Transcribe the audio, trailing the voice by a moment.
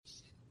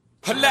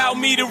Allow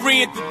me to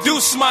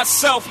reintroduce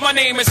myself. My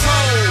name is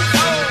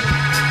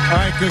Ho. All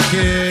right, good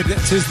kid.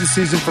 Tis the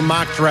season for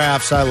mock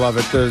drafts. I love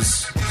it.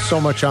 There's so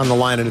much on the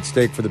line and at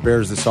stake for the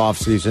Bears this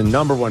offseason.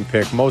 Number one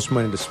pick, most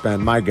money to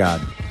spend. My God.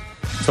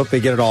 Let's hope they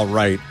get it all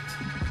right.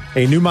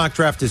 A new mock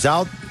draft is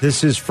out.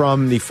 This is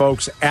from the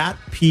folks at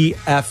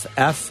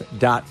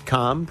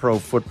PFF.com,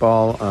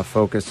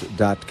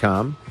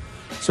 ProFootballFocus.com.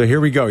 So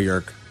here we go,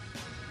 Yerk.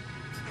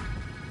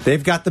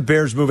 They've got the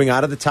Bears moving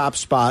out of the top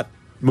spot,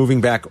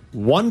 moving back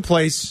one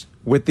place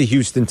with the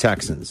Houston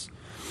Texans.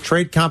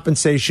 Trade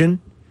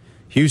compensation,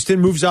 Houston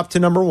moves up to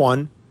number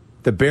one.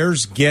 The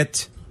Bears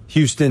get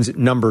Houston's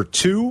number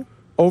 2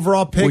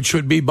 overall pick. Which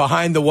would be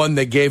behind the one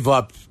they gave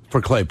up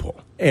for Claypool.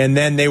 And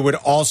then they would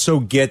also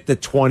get the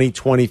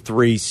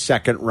 2023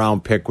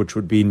 second-round pick, which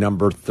would be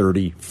number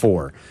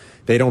 34.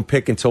 They don't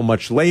pick until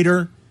much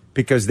later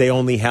because they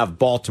only have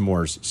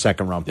Baltimore's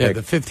second-round pick.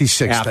 Yeah, the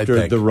 56th,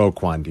 after the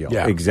Roquan deal.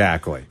 Yeah.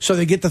 Exactly. So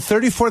they get the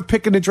 34th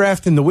pick in the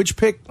draft and the which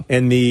pick?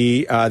 And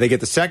they get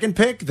the second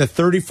pick, the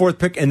 34th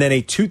pick, and then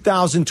a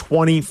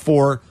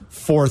 2024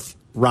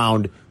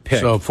 fourth-round pick.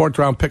 So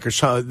fourth-round pick or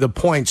so. The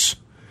points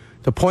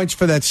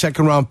for that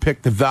second-round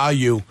pick, the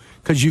value,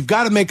 because you've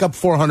got to make up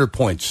 400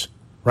 points,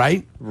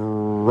 right?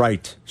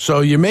 Right. So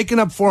you're making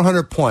up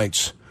 400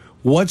 points.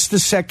 What's the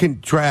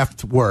second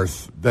draft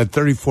worth, that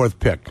 34th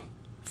pick?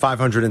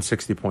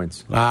 560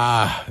 points.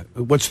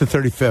 What's the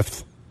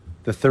 35th?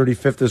 The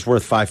 35th is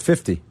worth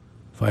 550.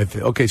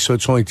 Okay, so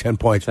it's only 10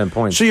 points. 10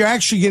 points. So you're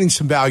actually getting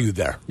some value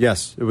there.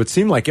 Yes, it would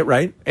seem like it,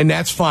 right? And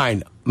that's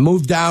fine.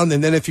 Move down,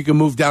 and then if you can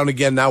move down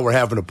again, now we're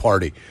having a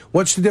party.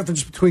 What's the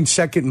difference between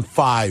second and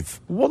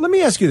 5? Well, let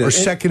me ask you this. Or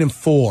second and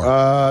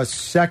 4?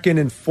 Second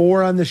and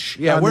 4 on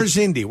the... where's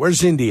Indy?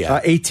 Where's Indy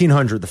at?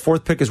 1,800. The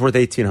fourth pick is worth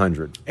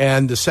 1,800.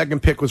 And the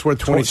second pick was worth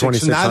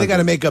 26. So now they got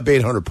to make up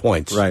 800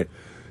 points. Right.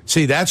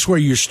 See, that's where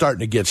you're starting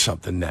to get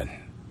something then.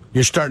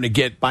 You're starting to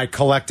get... By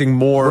collecting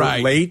more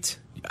late?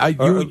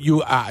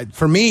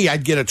 For me,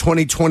 I'd get a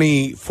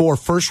 2024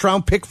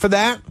 first-round pick for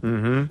that.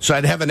 Mm-hmm. So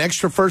I'd have an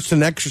extra first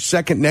and an extra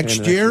second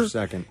next year.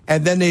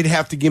 And then they'd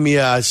have to give me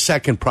a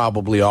second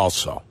probably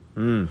also.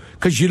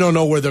 Because you don't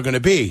know where they're going to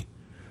be.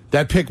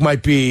 That pick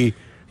might be...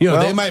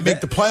 they might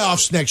make the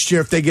playoffs next year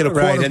if they get a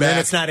quarterback. Right, and then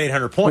it's not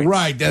 800 points.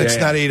 Right, then it's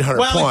not 800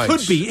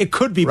 points. Well, it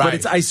could be,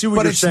 right. but I see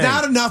what you're saying. But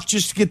it's not enough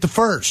just to get the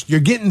first.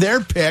 You're getting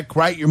their pick,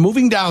 right? You're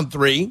moving down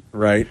 3.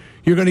 Right.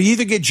 You're going to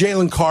either get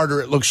Jalen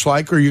Carter, it looks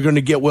like, or you're going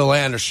to get Will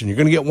Anderson. You're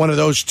going to get one of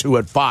those two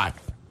at 5.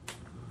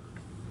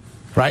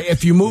 Right?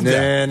 If you move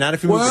there. Not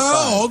if you move there.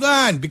 Well, hold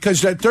on,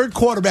 because that third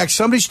quarterback,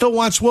 somebody still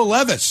wants Will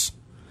Levis.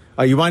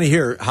 You want to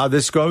hear how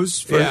this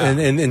goes?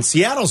 And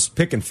Seattle's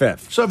picking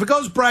 5th. So if it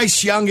goes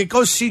Bryce Young, it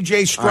goes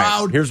C.J.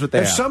 Stroud. Right, here's what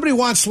they If somebody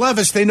wants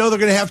Levis, they know they're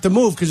going to have to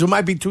move because there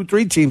might be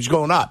 2-3 teams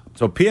going up.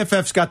 So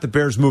PFF's got the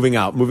Bears moving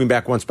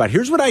back one spot.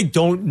 Here's what I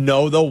don't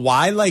know, though.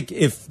 Why,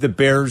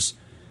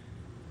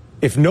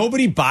 if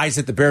nobody buys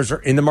that the Bears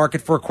are in the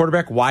market for a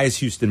quarterback, why is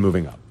Houston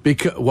moving up?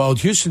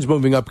 Houston's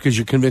moving up because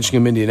you're convincing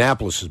them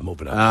Indianapolis is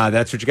moving up.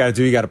 That's what you got to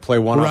do. You got to play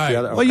one off the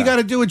other. Okay. Well, you got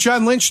to do what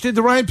John Lynch did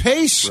to Ryan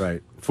Pace.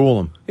 Right.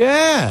 Fool him.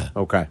 Yeah.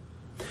 Okay.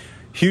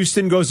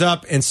 Houston goes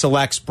up and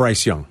selects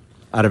Bryce Young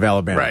out of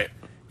Alabama. Right.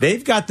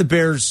 They've got the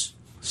Bears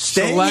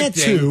staying at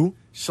 2.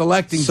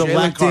 Selecting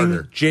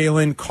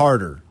Jalen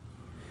Carter.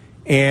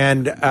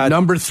 And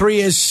number 3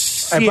 is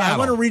Seattle. I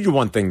want to read you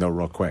one thing, though,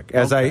 real quick,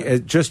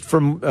 just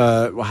from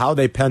how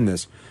they pen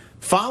this.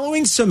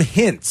 Following some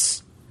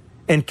hints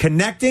and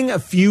connecting a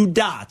few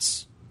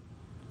dots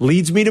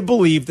leads me to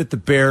believe that the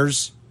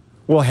Bears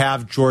will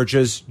have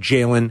Georgia's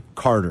Jalen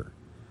Carter,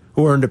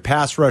 who earned a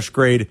pass rush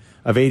grade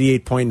of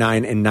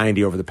 88.9 and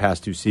 90 over the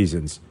past 2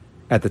 seasons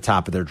at the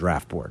top of their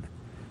draft board.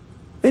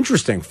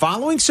 Interesting.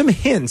 Following some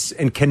hints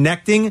and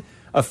connecting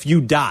a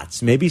few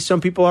dots. Maybe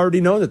some people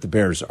already know that the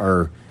Bears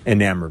are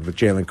enamored with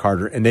Jalen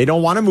Carter, and they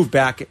don't want to move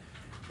back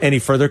any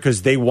further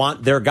because they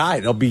want their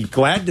guy. They'll be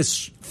glad to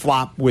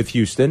flop with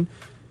Houston,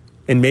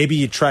 and maybe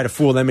you try to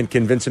fool them and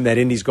convince them that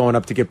Indy's going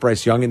up to get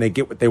Bryce Young, and they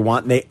get what they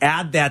want, and they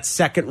add that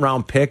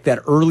second-round pick, that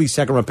early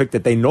second-round pick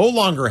that they no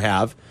longer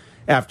have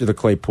after the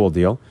Claypool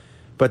deal.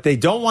 But they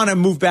don't want to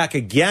move back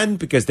again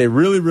because they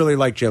really, really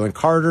like Jalen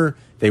Carter.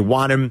 They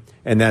want him,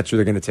 and that's who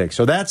they're going to take.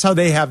 So that's how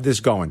they have this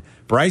going.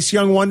 Bryce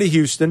Young 1 to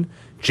Houston,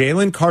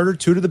 Jalen Carter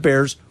 2 to the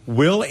Bears,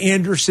 Will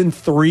Anderson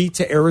 3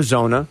 to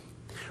Arizona,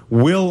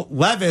 Will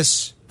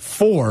Levis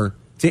 4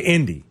 to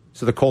Indy.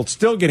 So the Colts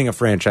still getting a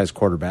franchise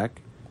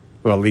quarterback,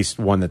 well, at least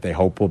one that they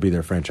hope will be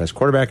their franchise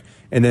quarterback.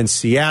 And then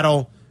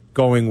Seattle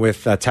going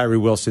with Tyree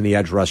Wilson, the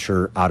edge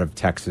rusher out of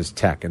Texas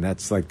Tech. And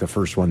that's like the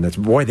first one.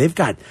 They've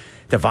got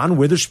Devon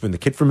Witherspoon, the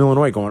kid from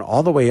Illinois, going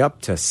all the way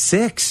up to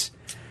 6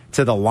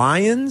 to the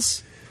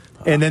Lions.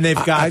 And then they've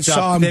got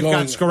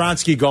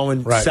Skoronski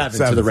going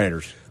 7 to the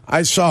Raiders.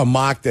 I saw a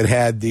mock that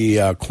had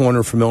the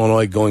corner from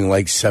Illinois going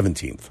like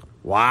 17th.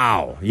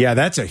 Wow. Yeah,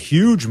 that's a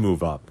huge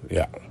move up.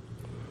 Yeah.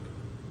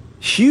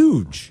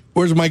 Huge.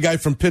 Where's my guy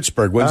from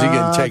Pittsburgh? When's he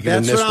getting taken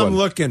in this one? That's what I'm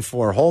looking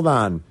for. Hold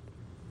on.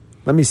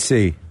 Let me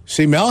see.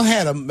 See, Mel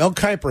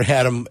Kiper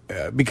had him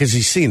because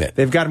he's seen it.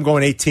 They've got him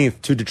going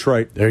 18th to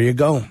Detroit. There you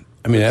go.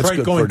 I mean, that's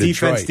good going for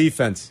Detroit.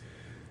 defense.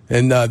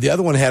 And the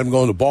other one had him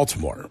going to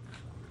Baltimore.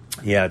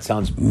 Yeah, it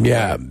sounds.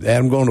 Yeah, they had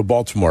him going to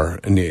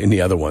Baltimore in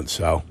the other one.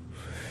 So,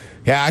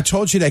 yeah, I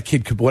told you that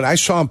kid could. When I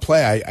saw him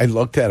play, I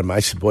looked at him. I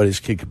said, "Boy, this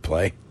kid could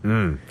play."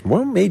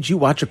 What made you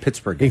watch a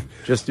Pittsburgh game?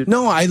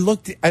 No, I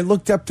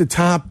looked up the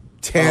top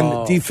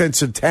 10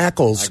 defensive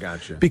tackles. I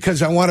got you.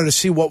 Because I wanted to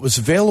see what was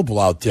available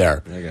out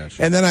there. I got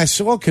you. And then I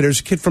said, "Okay, there's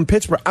a kid from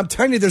Pittsburgh." I'm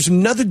telling you, there's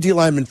another D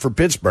lineman for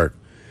Pittsburgh.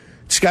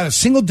 It's got a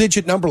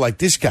single-digit number like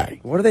this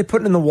guy. What are they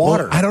putting in the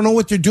water? Well, I don't know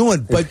what they're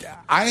doing, but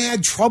I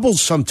had trouble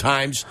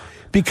sometimes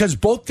because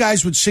both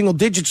guys with single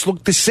digits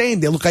look the same.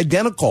 They look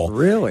identical.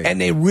 Really?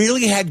 And they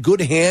really had good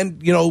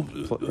hand,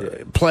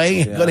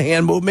 play, good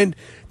hand movement.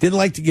 Didn't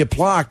like to get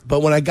blocked,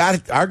 but when I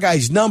got our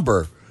guy's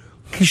number,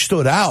 he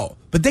stood out.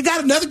 But they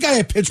got another guy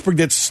at Pittsburgh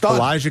that's a stud.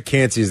 Elijah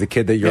Cansey is the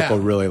kid that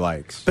Yurko really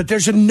likes. But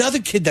there's another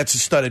kid that's a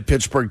stud at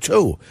Pittsburgh,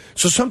 too.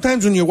 So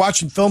sometimes when you're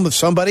watching film of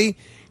somebody,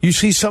 you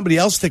see somebody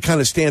else that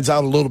kind of stands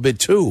out a little bit,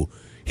 too.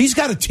 He's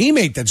got a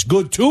teammate that's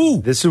good,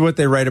 too. This is what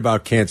they write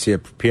about Cansey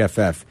at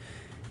PFF.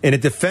 In a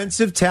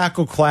defensive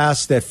tackle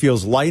class that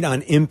feels light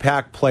on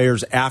impact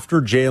players after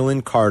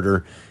Jalen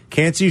Carter,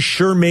 Cansey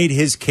sure made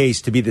his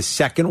case to be the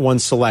second one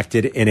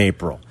selected in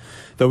April.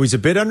 Though he's a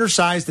bit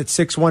undersized at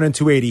 6'1 and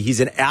 280,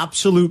 he's an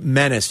absolute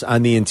menace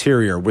on the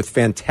interior with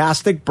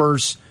fantastic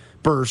burst,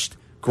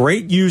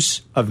 great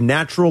use of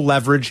natural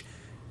leverage,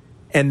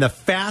 and the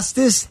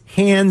fastest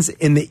hands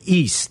in the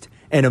East,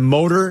 and a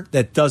motor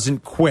that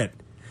doesn't quit.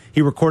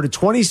 He recorded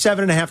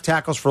 27.5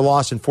 tackles for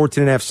loss and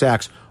 14.5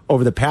 sacks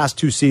over the past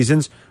 2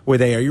 seasons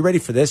with are you ready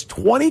for this?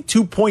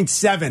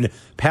 22.7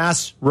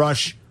 pass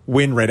rush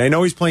win rate. I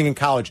know he's playing in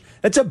college.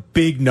 That's a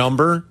big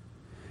number.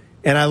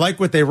 And I like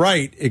what they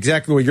write,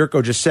 exactly what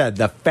Yurko just said,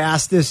 the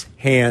fastest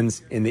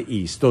hands in the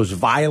East. Those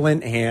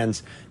violent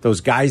hands, those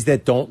guys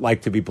that don't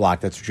like to be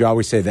blocked. That's what you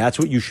always say. That's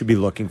what you should be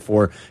looking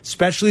for,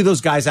 especially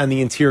those guys on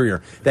the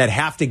interior that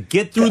have to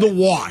get through the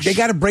wash. They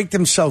got to break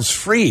themselves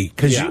free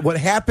because what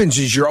happens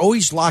is you're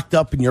always locked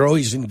up and you're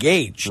always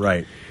engaged.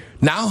 Right.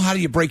 Now, how do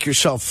you break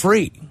yourself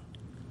free?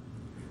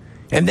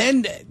 And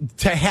then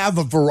to have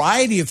a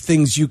variety of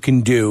things you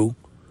can do.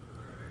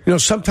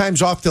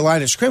 Sometimes off the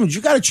line of scrimmage,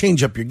 you got to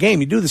change up your game.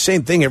 You do the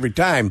same thing every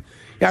time.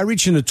 Yeah, I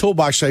reach in the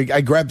toolbox,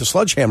 I grab the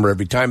sledgehammer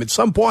every time. At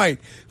some point,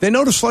 they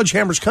know the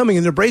sledgehammer's coming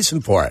and they're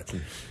bracing for it.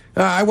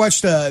 I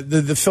watched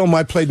the film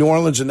I played New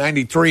Orleans in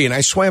 '93, and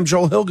I swam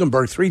Joel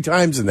Hilgenberg 3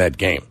 times in that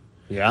game.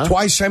 Yeah.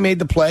 Twice I made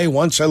the play,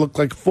 once I looked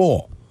like a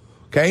fool.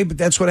 Okay, but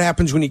that's what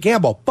happens when you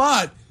gamble.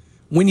 But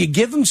when you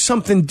give them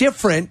something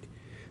different,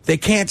 they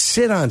can't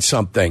sit on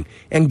something.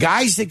 And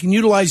guys that can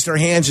utilize their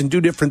hands and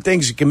do different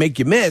things that can make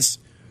you miss,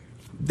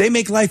 they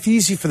make life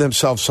easy for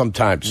themselves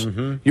sometimes.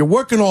 Mm-hmm. You're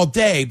working all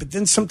day, but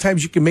then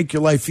sometimes you can make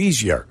your life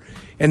easier.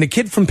 And the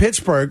kid from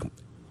Pittsburgh,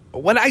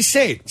 what I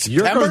say,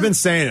 Yurko's been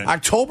saying it.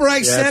 October,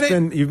 I said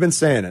it. You've been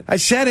saying it. I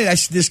said it.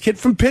 This kid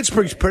from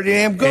Pittsburgh's pretty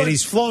damn good. And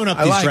he's flown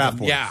up these draft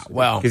boards. Yeah,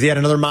 well. Because he had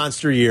another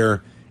monster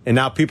year, and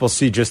now people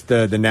see just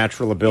the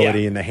natural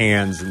ability and the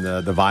hands and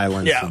the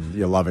violence. Yeah. And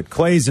you love it.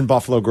 Clay's in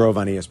Buffalo Grove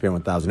on ESPN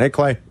 1000. Hey,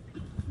 Clay.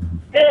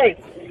 Hey,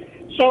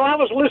 so I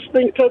was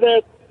listening to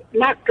the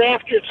mock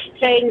draft you're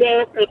saying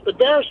there. If the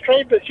Bears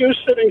trade with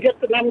Houston and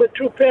get the number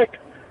 2 pick,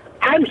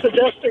 I'm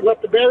suggesting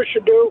what the Bears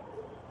should do,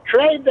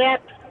 trade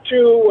that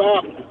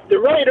to the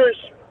Raiders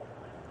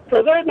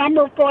for their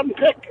number 1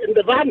 pick in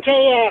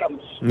Devontae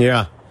Adams.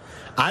 Yeah.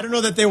 I don't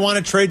know that they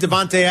want to trade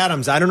Devontae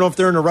Adams. I don't know if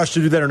they're in a rush to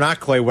do that or not,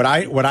 Clay. Would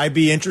I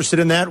be interested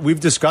in that? We've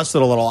discussed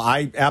it a little.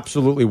 I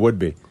absolutely would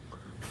be.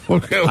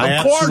 Okay, I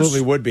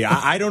absolutely would be.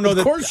 I don't know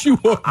that. Of course you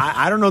would.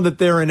 I don't know that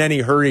they're in any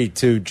hurry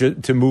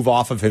to move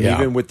off of him,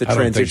 even with the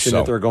transition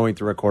that they're going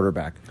through at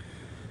quarterback.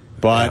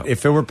 But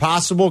if it were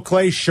possible,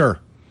 Clay, sure.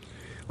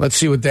 Let's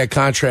see what that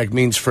contract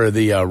means for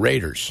the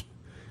Raiders,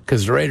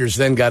 because the Raiders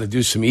then got to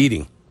do some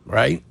eating,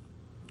 right?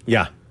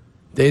 Yeah,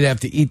 they'd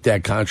have to eat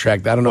that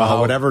contract. I don't know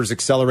how whatever's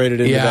accelerated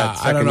into that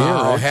second I don't know year,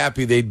 how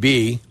happy they'd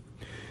be.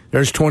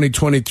 There's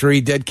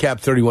 2023 dead cap,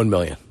 $31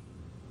 million.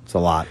 It's a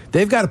lot.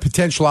 They've got a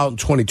potential out in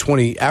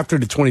 2020 after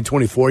the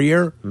 2024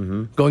 year,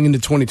 going into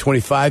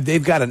 2025.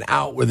 They've got an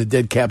out where the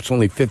dead cap's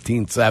only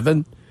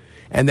 15.7,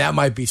 and that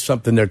might be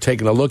something they're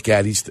taking a look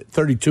at. He's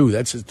 32.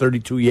 That's his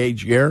 32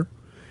 year.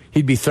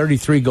 He'd be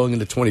 33 going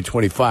into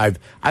 2025.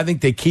 I think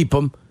they keep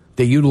him.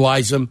 They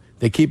utilize him.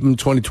 They keep him in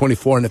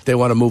 2024, and if they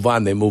want to move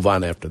on, they move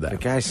on after that. The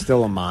guy's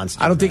still a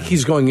monster. I don't think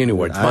he's going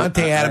anywhere.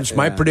 Devontae Adams,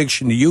 my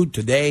prediction to you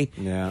today,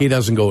 he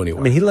doesn't go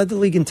anywhere. I mean, he led the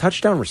league in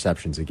touchdown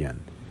receptions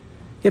again.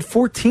 He had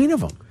 14 of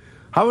them.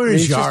 How are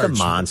his yards? He's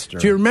just a monster.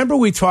 Do you remember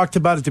we talked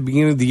about at the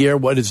beginning of the year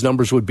what his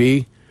numbers would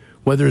be?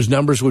 Whether his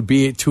numbers would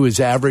be to his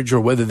average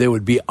or whether they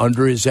would be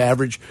under his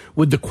average?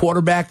 Would the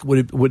quarterback,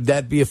 would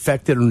that be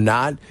affected or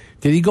not?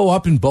 Did he go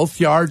up in both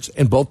yards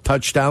and both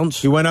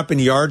touchdowns? He went up in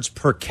yards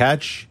per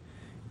catch,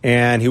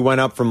 and he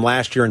went up from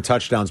last year in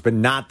touchdowns, but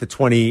not the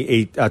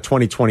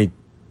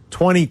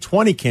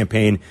 2020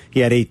 campaign.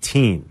 He had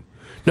 18.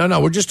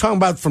 No, we're just talking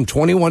about from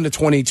 21 to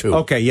 22.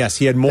 Okay, yes,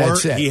 he had more.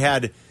 That's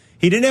it.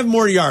 He didn't have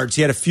more yards.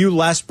 He had a few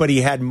less, but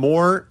he had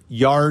more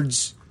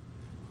yards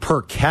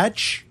per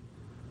catch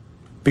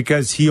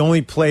because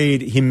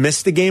he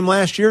missed the game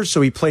last year,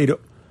 so he played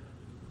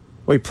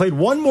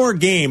one more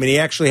game, and he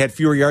actually had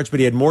fewer yards, but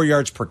he had more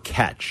yards per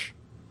catch.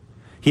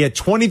 He had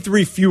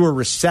 23 fewer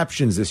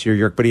receptions this year,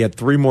 Yerk, but he had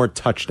 3 more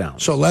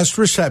touchdowns. So less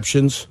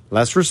receptions.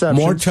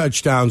 More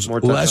touchdowns,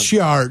 less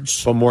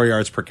yards. But more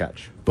yards per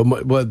catch.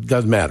 But it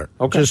doesn't matter.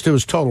 Okay. Just it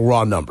was total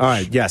raw numbers. All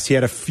right, yes, he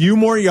had a few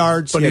more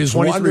yards, but he had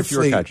 23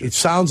 fewer it catches.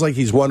 sounds like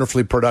he's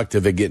wonderfully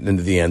productive at getting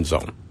into the end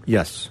zone.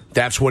 Yes.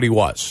 That's what he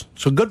was.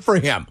 So good for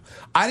him.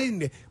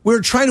 We were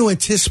trying to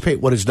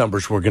anticipate what his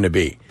numbers were going to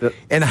be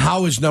and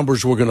how his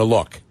numbers were going to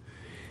look.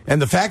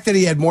 And the fact that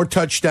he had more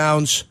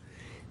touchdowns,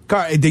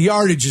 the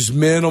yardage is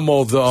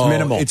minimal, though.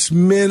 It's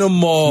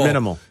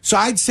minimal. So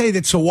I'd say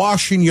that's a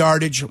wash in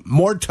yardage,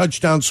 more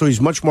touchdowns, so he's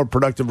much more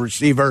productive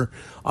receiver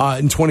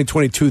in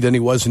 2022 than he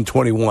was in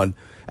 21.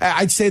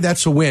 I'd say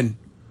that's a win.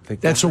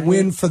 That's a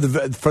win for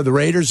the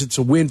Raiders. It's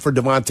a win for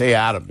Davante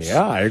Adams.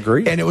 Yeah, I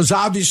agree. And it was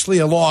obviously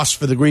a loss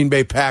for the Green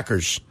Bay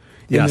Packers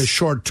in the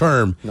short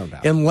term. No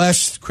doubt.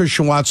 Unless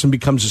Christian Watson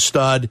becomes a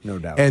stud. No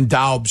doubt. And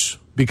Doubs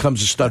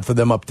becomes a stud for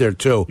them up there,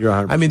 too.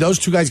 I mean, those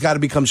two guys got to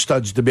become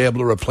studs to be able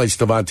to replace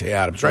Davante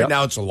Adams. Right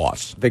now, it's a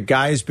loss. The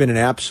guy's been an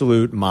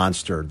absolute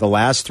monster. The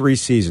last 3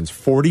 seasons,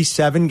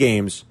 47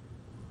 games,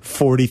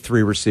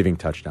 43 receiving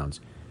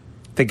touchdowns.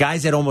 The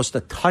guy's had almost a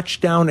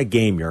touchdown a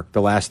game, Yerk,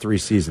 the last 3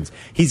 seasons.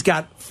 He's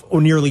got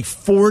nearly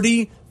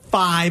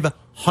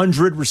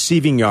 4,500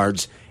 receiving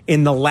yards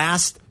in the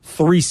last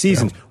 3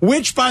 seasons,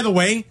 which, by the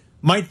way,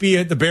 might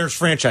be the Bears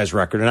franchise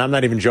record, and I'm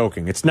not even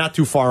joking. It's not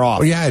too far off.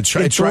 Oh, yeah, it's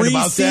right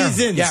about seasons.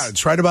 there. Yeah,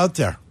 it's right about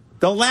there.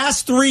 The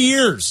last 3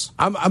 years.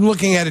 I'm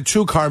looking at it,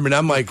 too, Carmen.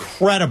 I'm like...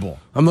 Incredible.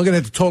 I'm looking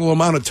at the total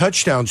amount of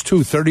touchdowns,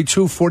 too.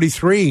 32,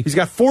 43. He's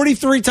got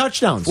 43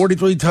 touchdowns.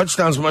 43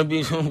 touchdowns might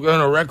be some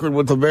kind of record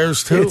with the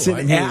Bears, too.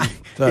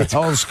 The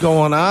hell's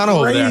going on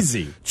over there?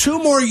 Crazy.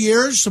 2 more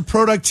years of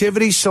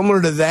productivity similar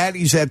to that.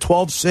 He's at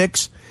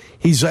 12-6.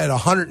 He's at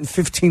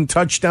 115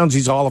 touchdowns.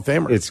 He's a Hall of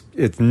Famer.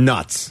 It's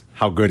nuts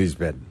how good he's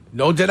been.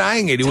 No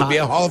denying it. He would be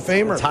a Hall of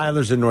Famer.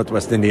 Tyler's in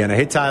Northwest Indiana.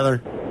 Hey,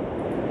 Tyler.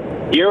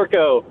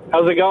 Yurko,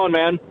 how's it going,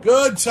 man?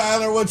 Good,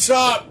 Tyler. What's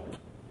up?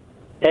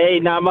 Hey,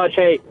 not much.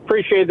 Hey,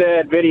 appreciate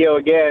that video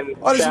again.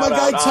 Oh, this is my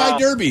guy, Ty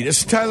Derby. This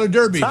is Tyler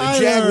Derby, the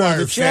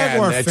Jaguar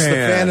fan. That's the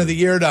fan of the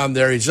year down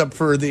there. He's up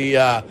for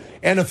the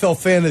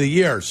NFL Fan of the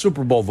Year,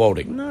 Super Bowl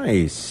voting.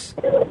 Nice.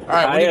 All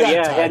right, what do you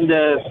got, Ty? Heading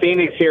to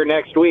Phoenix here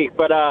next week.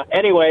 But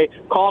anyway,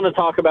 calling to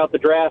talk about the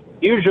draft.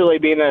 Usually,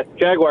 being a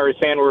Jaguars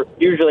fan, we're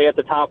usually at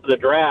the top of the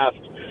draft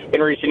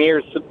in recent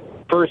years.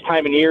 First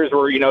time in years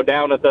we're,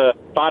 down at the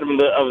bottom of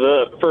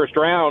the first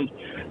round.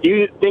 Do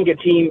you think a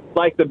team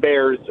like the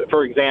Bears,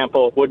 for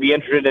example, would be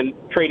interested in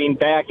trading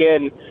back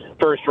in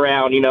first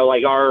round,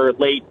 like our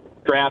late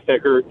draft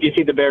pick, or do you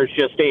see the Bears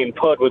just staying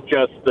put with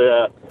just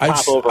the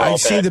top overall I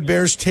see pick? the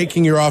Bears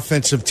taking your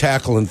offensive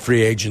tackle in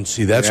free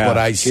agency. That's what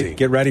I see.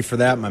 Get ready for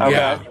that, my man.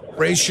 Yeah,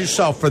 brace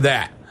yourself for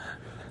that.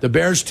 The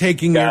Bears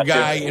taking your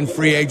guy in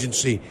free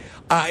agency.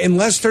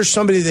 Unless there's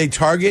somebody they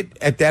target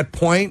at that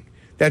point,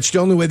 that's the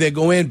only way they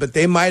go in. But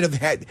they've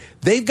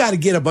got to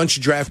get a bunch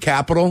of draft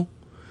capital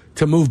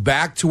to move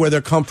back to where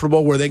they're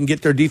comfortable, where they can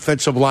get their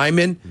defensive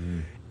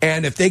linemen.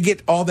 And if they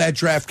get all that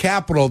draft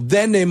capital,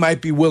 then they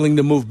might be willing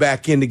to move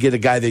back in to get a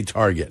guy they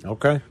target.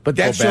 Okay. But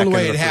that's the only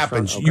way it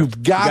happens. Okay.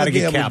 You've got to be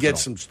able capital. to get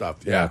some stuff.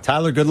 Yeah.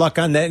 Tyler, good luck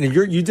on that. And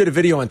you did a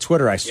video on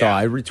Twitter, I saw.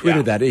 I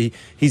retweeted that.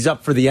 He's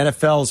up for the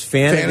NFL's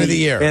Fan of the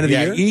Year. Fan of the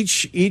Year?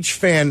 Each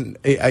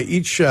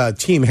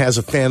team has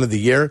a Fan of the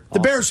Year. The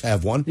Bears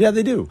have one. Yeah,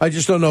 they do. I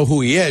just don't know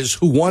who he is,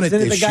 who won it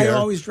this year. Isn't it the guy who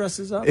always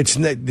dresses up?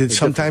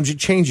 Sometimes it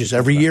changes.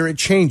 Every year it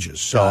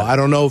changes. So I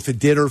don't know if it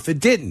did or if it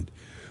didn't.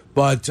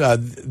 But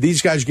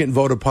these guys are getting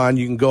voted upon.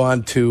 You can go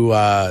on to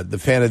the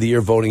Fan of the Year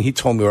voting. He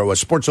told me where it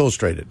was. Sports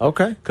Illustrated.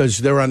 Okay. Because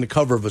they're on the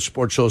cover of a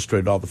Sports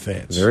Illustrated, all the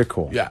fans. Very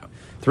cool. Yeah.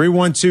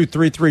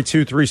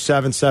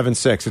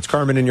 312-332-3776. It's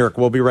Carmen and Yurko.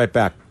 We'll be right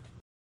back.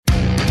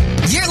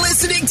 You're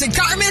listening to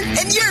Carmen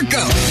and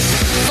Yurko.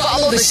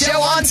 Follow the show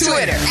on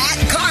Twitter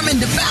at Carmen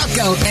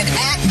DeFalco and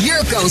at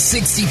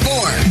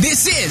Yurko64.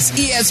 This is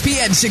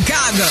ESPN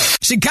Chicago,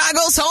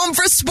 Chicago's home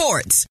for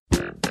sports.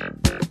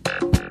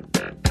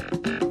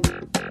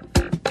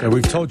 And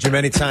we've told you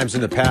many times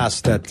in the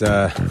past that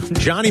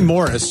Johnny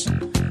Morris,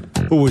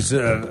 who was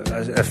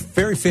a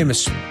very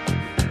famous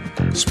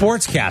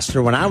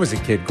sportscaster when I was a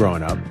kid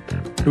growing up,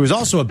 who was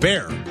also a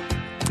Bear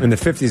in the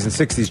 50s and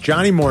 60s,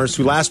 Johnny Morris,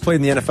 who last played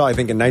in the NFL, I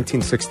think, in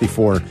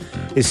 1964,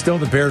 is still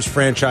the Bears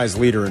franchise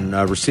leader in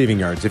receiving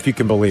yards, if you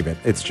can believe it.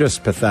 It's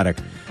just pathetic.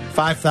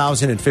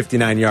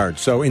 5,059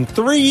 yards. So in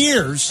 3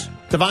 years,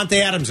 Davante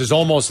Adams is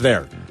almost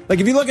there. Like,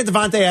 if you look at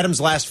Davante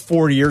Adams' last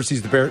 4 years,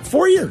 he's the Bears.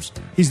 4 years,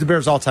 he's the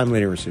Bears' all-time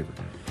leading receiver.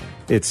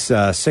 It's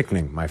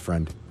sickening, my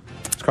friend.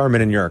 It's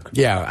Carmen and Yurk.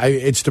 Yeah,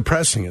 it's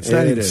depressing. It's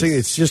not even sickening.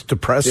 It's just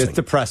depressing. It's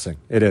depressing.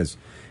 It is.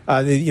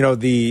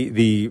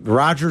 The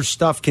Rodgers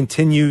stuff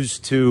continues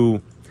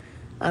to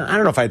I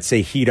don't know if I'd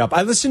say heat up.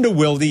 I listened to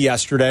Wilde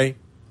yesterday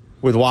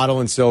with Waddle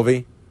and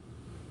Sylvie.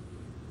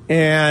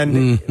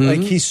 And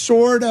like he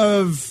sort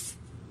of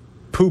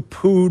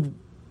poo-pooed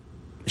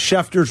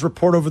Schefter's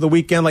report over the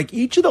weekend. Like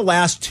each of the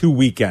last 2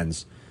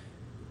 weekends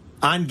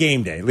on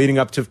game day, leading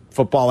up to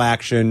football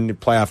action,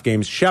 playoff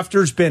games,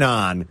 Schefter's been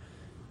on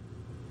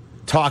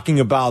talking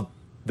about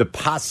the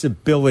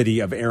possibility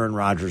of Aaron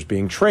Rodgers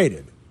being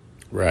traded.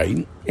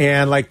 Right.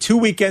 And like 2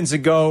 weekends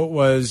ago, it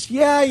was,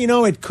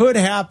 it could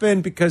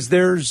happen because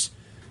there's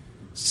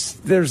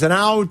an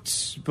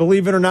out,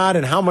 believe it or not,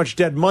 and how much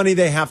dead money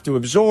they have to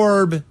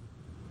absorb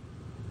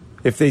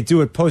if they do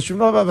it post,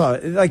 blah, blah, blah.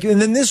 Like,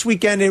 and then this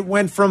weekend it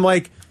went from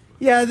like,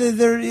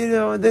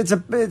 it's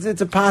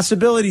a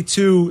possibility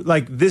to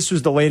like this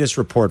was the latest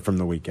report from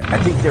the weekend.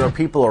 I think there are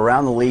people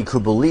around the league who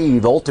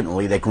believe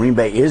ultimately that Green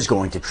Bay is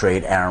going to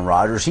trade Aaron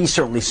Rodgers. He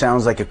certainly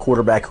sounds like a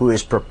quarterback who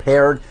is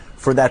prepared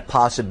for that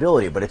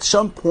possibility. But at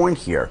some point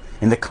here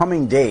in the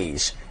coming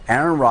days,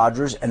 Aaron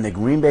Rodgers and the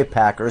Green Bay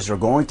Packers are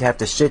going to have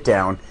to sit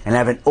down and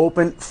have an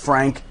open,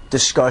 frank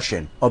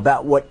discussion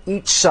about what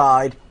each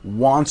side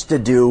wants to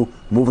do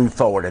moving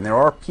forward. And there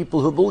are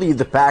people who believe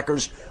the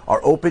Packers are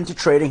open to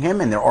trading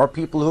him, and there are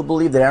people who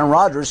believe that Aaron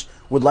Rodgers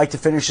would like to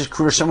finish his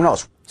career somewhere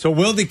else. So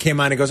Wilde came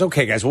on and goes,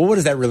 okay, guys, well, what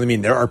does that really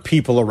mean? There are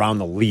people around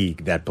the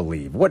league that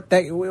believe. What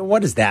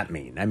does that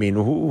mean? I mean,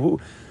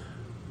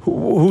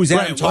 who's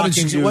that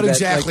talking to? What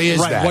exactly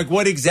is that? Like,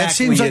 what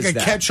exactly that seems like is a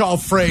that? catch-all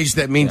phrase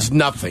that means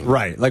nothing.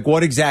 Right. Like,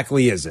 what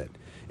exactly is it?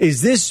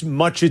 Is this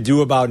much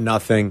ado about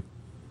nothing?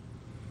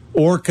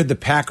 Or could the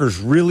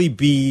Packers really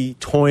be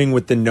toying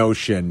with the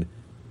notion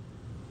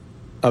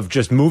of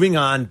just moving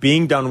on,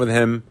 being done with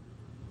him,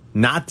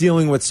 not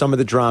dealing with some of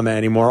the drama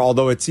anymore,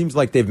 although it seems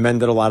like they've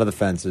mended a lot of the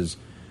fences?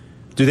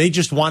 Do they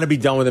just want to be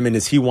done with him, and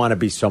does he want to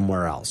be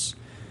somewhere else?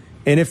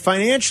 And if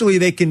financially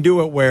they can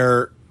do it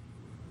where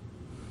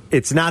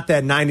it's not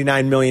that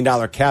 $99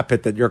 million cap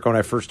hit that Yurko and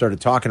I first started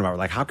talking about. We're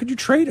like, how could you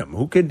trade him?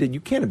 You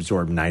can't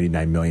absorb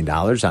 $99 million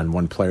on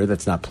one player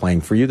that's not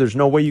playing for you. There's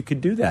no way you could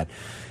do that.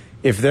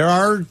 If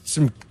there's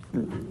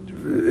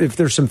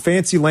some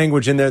fancy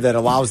language in there that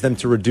allows them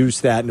to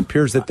reduce that, and it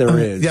appears that there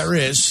is. There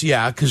is,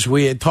 yeah, because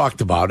we had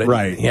talked about it.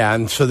 Right. Yeah,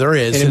 and so there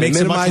is. And it makes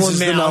it much more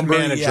the number,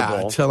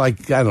 manageable. To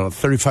like, I don't know,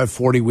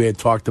 35-40 we had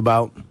talked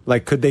about.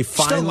 Like, could they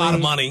finally... Still a lot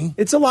of money.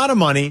 It's a lot of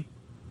money.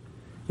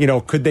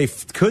 Could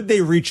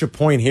they reach a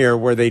point here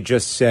where they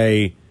just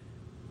say,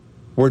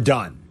 we're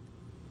done?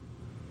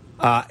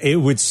 It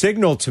would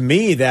signal to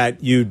me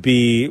that you'd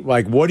be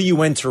like, what are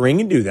you entering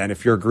into then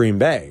if you're Green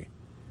Bay?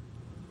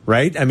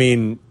 Right? I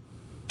mean,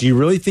 do you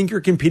really think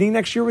you're competing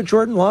next year with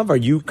Jordan Love? Are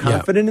you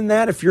confident in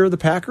that if you're the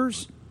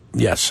Packers?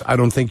 Yes, I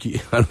don't think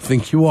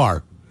you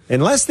are.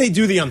 Unless they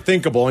do the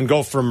unthinkable and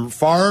go from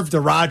Favre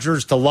to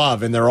Rodgers to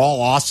Love and they're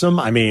all awesome.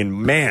 I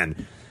mean,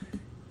 man,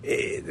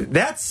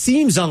 that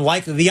seems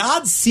unlikely. The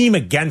odds seem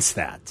against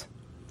that.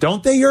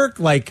 Don't they, Yerk?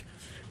 Like,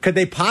 could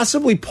they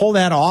possibly pull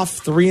that off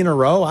 3 in a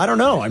row? I don't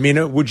know. I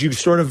mean, would you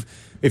sort of,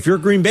 if you're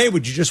Green Bay,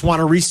 would you just want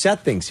to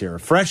reset things here? A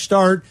fresh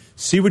start,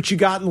 see what you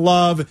got in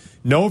Love,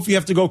 know if you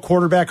have to go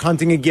quarterback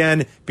hunting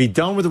again, be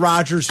done with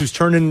Rodgers, who's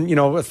turning,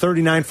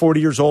 39, 40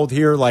 years old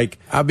here. Like,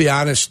 I'll be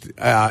honest,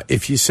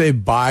 if you say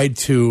bye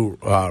to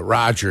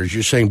Rodgers,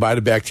 you're saying bye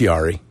to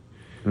Bakhtiari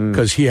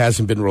because he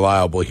hasn't been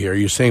reliable here.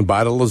 You're saying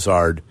bye to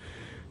Lazard.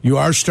 You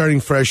are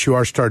starting fresh, you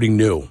are starting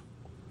new.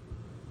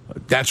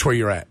 That's where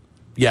you're at.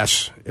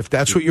 Yes, if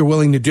that's what you're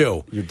willing to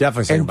do. You're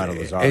definitely saying bye to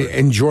Lazard.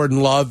 And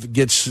Jordan Love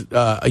gets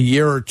a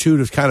year or two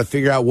to kind of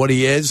figure out what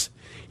he is.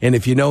 And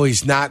if you know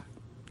he's not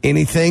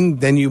anything,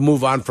 then you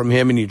move on from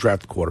him and you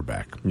draft the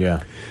quarterback.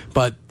 Yeah.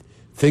 But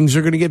things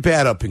are going to get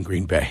bad up in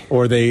Green Bay.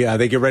 Or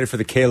they get ready for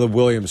the Caleb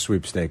Williams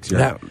sweepstakes.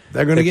 Yeah,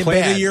 they're going to get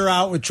play bad. the year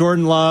out with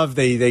Jordan Love.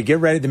 They get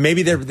ready.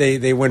 Maybe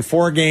they win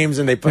 4 games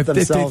and they put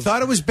themselves. If they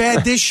thought it was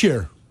bad this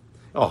year.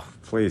 Oh,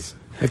 please.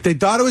 If they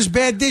thought it was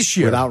bad this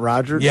year. Without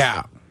Rodgers?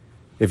 Yeah.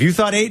 If you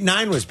thought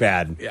 8-9 was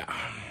bad. Yeah.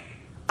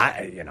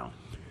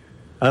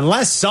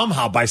 Unless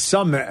somehow by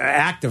some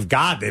act of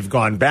God they've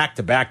gone back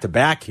to back to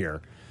back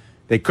here,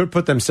 they could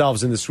put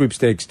themselves in the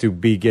sweepstakes to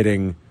be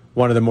getting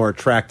one of the more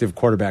attractive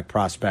quarterback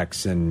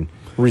prospects in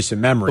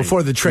recent memory.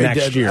 Before the trade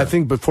deadline, I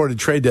think before the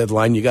trade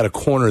deadline, you got a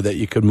corner that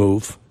you could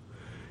move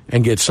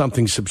and get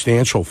something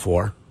substantial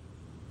for.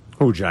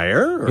 Who,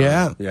 Jair?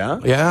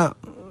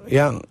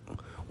 Yeah.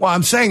 Well,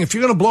 I'm saying if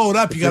you're going to blow it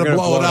up, you got to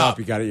blow it up.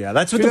 You got to,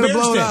 that's what the Bears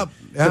did.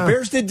 The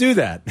Bears did do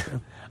that.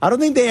 I don't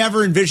think they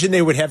ever envisioned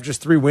they would have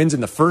just 3 wins in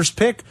the first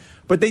pick,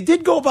 but they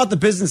did go about the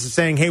business of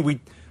saying, hey,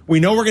 we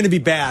know we're going to be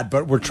bad,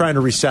 but we're trying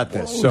to reset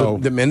this. So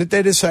the minute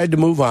they decided to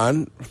move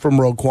on from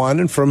Roquan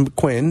and from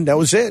Quinn, that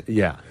was it.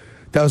 Yeah.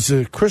 That was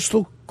a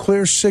crystal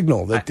clear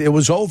signal that it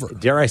was over.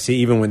 Dare I say,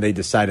 even when they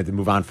decided to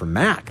move on from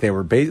Mac, they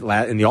were in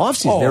the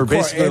offseason. They were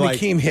basically and like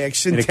Akeem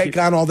Hicks and take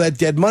on all that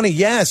dead money.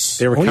 Yes,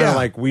 they were kind of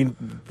like we're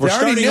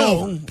starting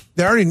over.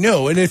 They already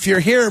knew, and if you're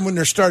here when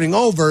they're starting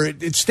over,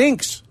 it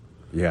stinks.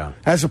 Yeah,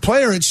 as a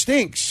player, it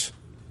stinks.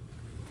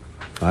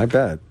 I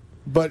bet.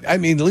 But I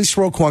mean, at least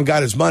Roquan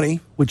got his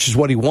money, which is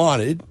what he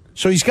wanted.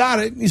 So he's got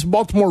it. He's a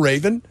Baltimore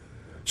Raven.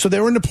 So they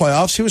were in the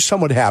playoffs. He was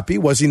somewhat happy,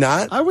 was he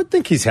not? I would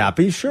think he's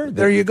happy. Sure.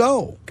 There you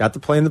go. Got to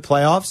play in the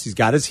playoffs.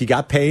 He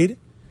got paid.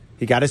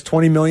 He got his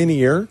 $20 million a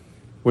year,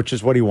 which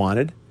is what he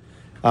wanted.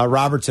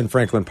 Robert's in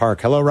Franklin Park.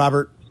 Hello,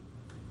 Robert.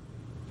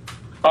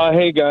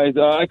 Hey, guys.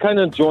 I kind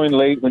of joined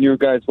late when you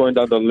guys went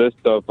down the list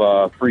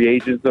of free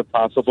agents of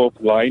possible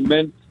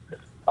linemen.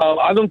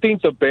 I don't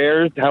think the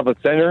Bears have a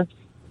center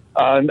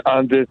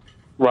on this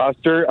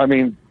roster. I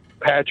mean,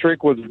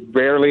 Patrick was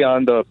barely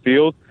on the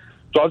field.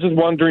 So I was just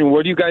wondering,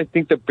 what do you guys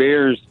think the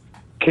Bears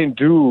can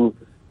do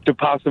to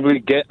possibly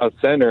get a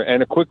center?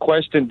 And a quick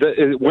question,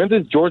 when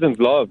does Jordan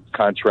Love's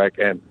contract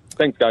end?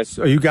 Thanks, guys.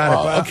 So you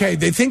got it. Okay,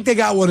 they think they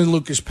got one in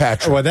Lucas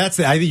Patrick.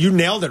 Well, you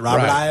nailed it,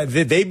 Robert. Right.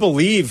 They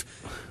believe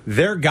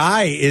their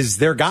guy is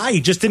their guy. He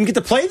just didn't get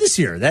to play this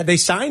year. That they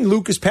signed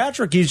Lucas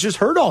Patrick. He's just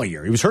hurt all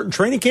year. He was hurt in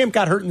training camp,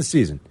 got hurt in the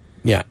season.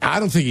 Yeah, I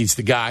don't think he's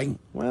the guy.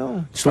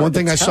 Well, it's the one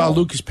thing I saw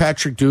Lucas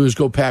Patrick do is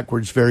go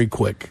backwards very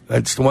quick.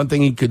 That's the one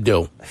thing he could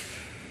do.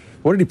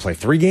 What did he play?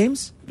 3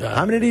 games?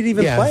 How many did he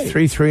even play?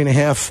 3,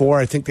 3.5, 4.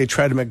 I think they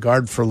tried him at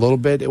guard for a little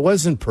bit. It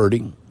wasn't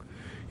Purdy.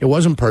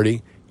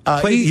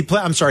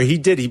 I'm sorry, he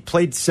did. He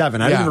played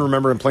 7. I don't even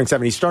remember him playing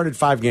 7. He started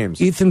 5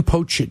 games. Ethan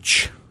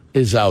Pocic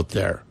is out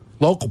there.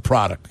 Local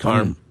product,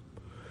 Carm.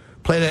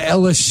 Played at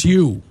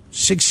LSU.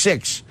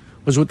 6'6".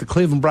 Was with the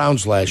Cleveland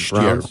Browns last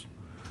year.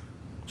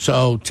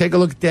 So take a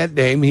look at that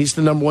name. He's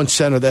the number 1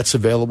 center that's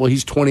available.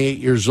 He's 28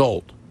 years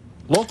old.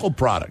 Local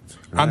product.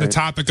 On the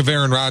topic of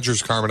Aaron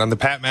Rodgers, Carmen, on the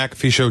Pat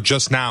McAfee show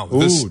just now.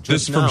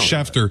 This from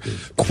Schefter.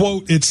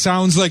 Quote, it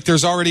sounds like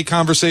there's already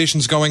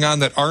conversations going on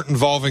that aren't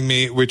involving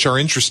me, which are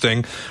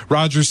interesting.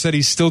 Rodgers said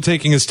he's still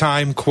taking his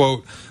time,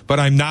 quote, but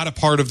I'm not a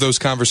part of those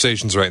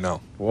conversations right now.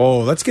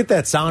 Whoa, let's get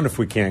that sound if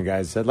we can,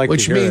 guys. I'd like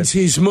Which to hear means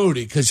he's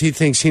moody because he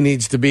thinks he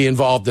needs to be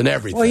involved in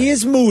everything. Well, he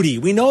is moody.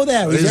 We know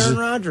that. He's Aaron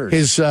Rodgers.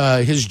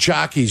 His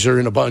jockeys are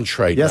in a bunch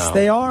right now. Yes,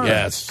 they are.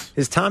 Yes.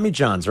 His Tommy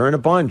Johns are in a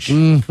bunch.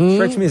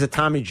 Strikes me as a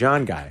Tommy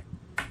John guy.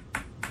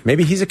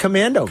 Maybe he's a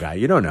commando guy.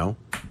 You don't know.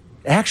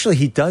 Actually,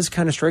 he does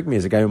kind of strike me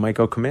as a guy who might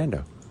go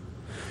commando.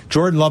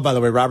 Jordan Love, by the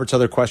way, Robert's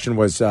other question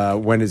was,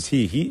 when is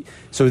he?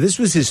 So this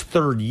was his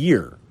 3rd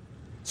year.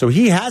 So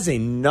he has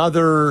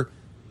another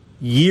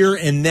year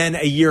and then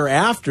a year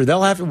after.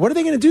 What are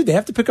they going to do? They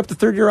have to pick up the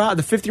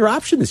 5th year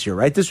option this year,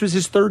 right? This was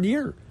his 3rd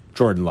year,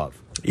 Jordan Love.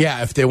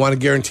 Yeah, if they want to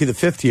guarantee the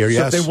 5th year,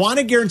 yes. So if they want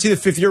to guarantee the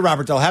 5th year,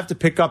 Robert, they'll have to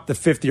pick up the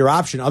 5th year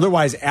option.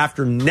 Otherwise,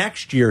 after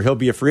next year, he'll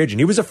be a free agent.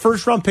 He was a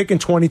first-round pick in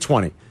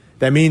 2020.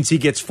 That means he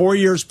gets 4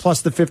 years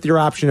plus the 5th year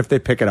option if they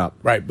pick it up.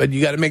 Right, but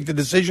you got to make the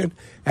decision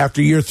after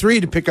year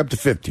 3 to pick up the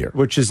 5th year.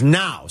 Which is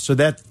now. So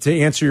that, to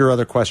answer your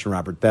other question,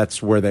 Robert,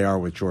 that's where they are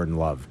with Jordan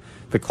Love.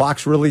 The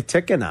clock's really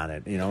ticking on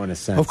it, in a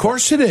sense. Of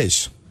course it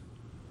is.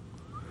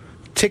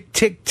 Tick,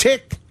 tick,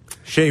 tick.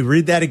 Shay,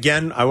 read that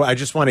again. I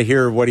just want to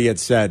hear what he had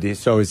said.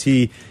 So is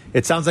he...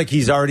 It sounds like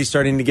he's already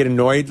starting to get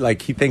annoyed,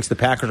 like he thinks the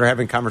Packers are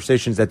having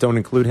conversations that don't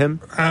include him?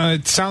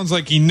 It sounds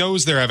like he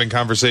knows they're having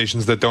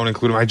conversations that don't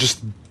include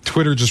him.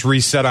 Twitter just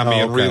reset on me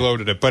and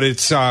reloaded it. But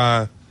it's... Here,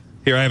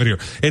 I have it here.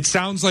 It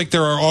sounds like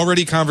there are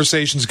already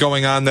conversations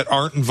going on that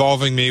aren't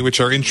involving me, which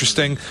are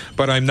interesting,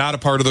 but I'm not a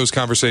part of those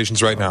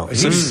conversations right now.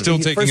 So he's still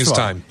taking his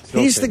time.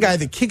 He's the guy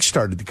that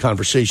kickstarted the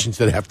conversations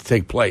that have to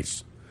take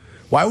place.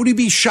 Why would he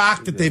be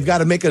shocked that they've got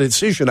to make a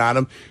decision on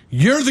him?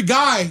 You're the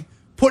guy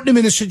putting him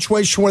in a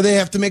situation where they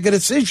have to make a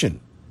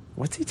decision.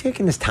 What's he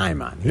taking his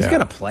time on? He's going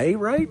to play,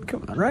 right?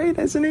 Come on, right?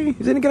 Isn't he?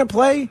 Isn't he going to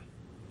play?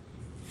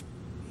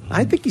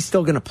 I think he's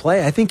still going to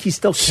play. I think he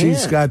still can.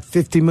 He's got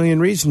 50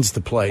 million reasons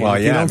to play. Well,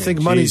 if you don't think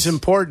money's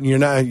important, you're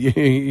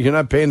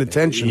not paying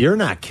attention. You're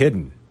not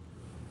kidding.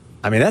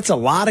 I mean, that's a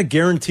lot of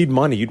guaranteed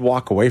money you'd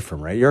walk away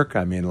from, right, Yerk?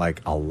 I mean,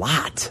 like, a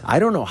lot. I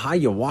don't know how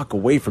you walk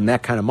away from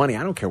that kind of money.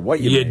 I don't care what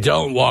you make.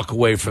 Don't walk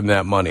away from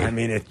that money. I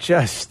mean,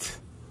 it'd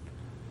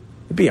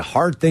be a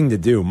hard thing to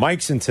do.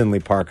 Mike's in Tinley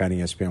Park on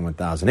ESPN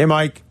 1000. Hey,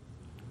 Mike.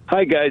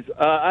 Hi, guys.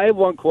 I have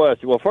one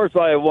question. Well, first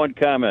of all, I have one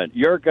comment.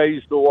 Yerk, I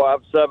used to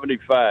walk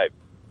 75.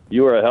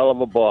 You were a hell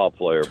of a ball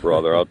player,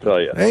 brother, I'll tell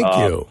you. Thank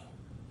you.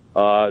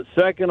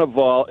 Second of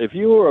all, if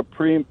you were a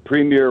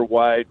premier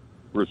wide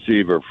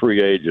receiver,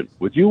 free agent,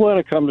 would you want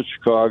to come to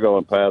Chicago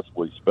and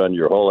possibly spend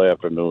your whole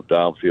afternoon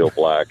downfield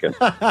blacking?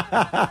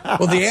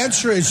 Well, the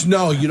answer is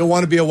no. You don't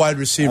want to be a wide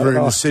receiver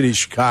in the city of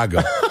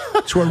Chicago.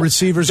 It's where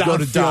receivers go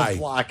to die.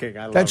 Blocking.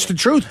 That's the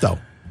truth, though.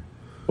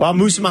 Well,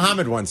 Musa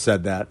Muhammad once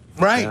said that.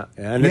 Right. Yeah,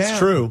 and it's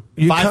true.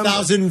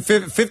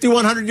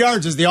 5,100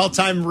 yards is the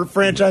all-time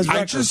franchise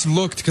record. I just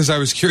looked because I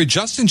was curious.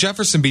 Justin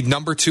Jefferson be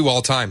number 2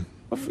 all-time.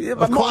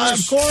 Of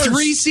course.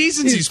 3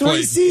 seasons he's played.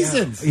 3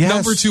 seasons. Yeah. Yes.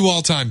 Number 2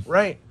 all-time.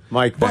 Right.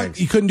 Mike, but thanks.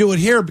 you couldn't do it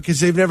here because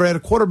they've never had a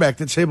quarterback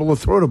that's able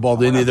to throw the ball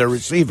to any of their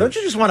receivers. Don't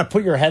you just want to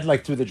put your head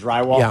like through the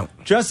drywall? Yeah.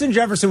 Justin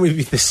Jefferson would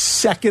be the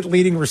second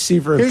leading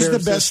receiver. Here's the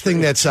best thing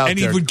that's out there. And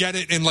he would get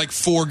it in like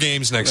 4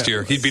 games next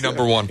year. He'd be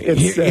number 1.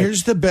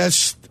 Here's the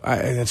best.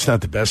 It's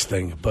not the best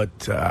thing, but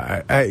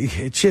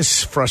it's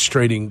just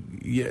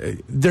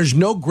frustrating. There's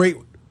no great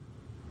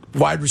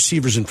wide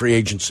receivers in free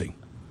agency.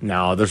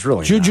 No, there's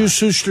really Juju not.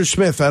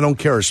 Schuster-Smith, I don't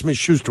care. Or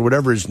Smith-Schuster,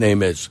 whatever his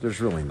name is. There's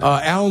really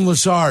not. Alan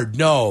Lazard,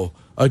 no.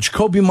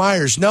 Jacoby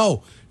Myers,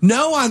 no.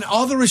 No on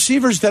all the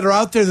receivers that are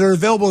out there that are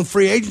available in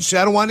free agency.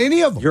 I don't want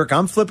any of them. Yerk,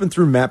 I'm flipping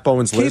through Matt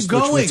Bowen's list,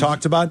 which we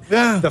talked about.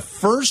 Yeah. The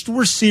first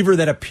receiver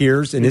that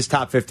appears in his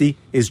top 50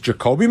 is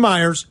Jacoby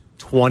Myers,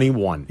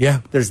 21.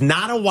 Yeah. There's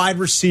not a wide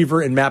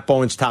receiver in Matt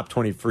Bowen's top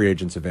 20 free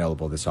agents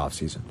available this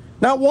offseason.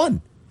 Not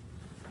one.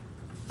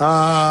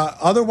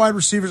 Other wide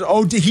receivers.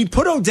 He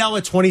put Odell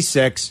at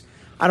 26.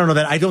 I don't know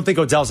that. I don't think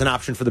Odell's an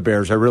option for the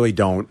Bears. I really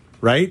don't.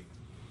 Right?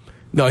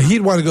 No,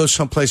 he'd want to go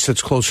someplace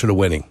that's closer to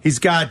winning. He's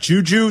got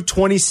Juju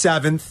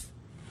 27th.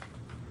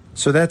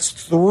 So that's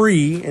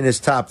 3 in his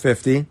top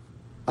 50.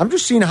 I'm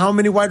just seeing how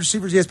many wide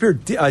receivers he has here.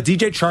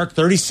 DJ Chark,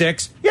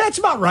 36. Yeah, it's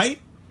about right.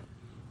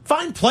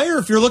 Fine player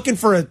if you're looking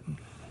for a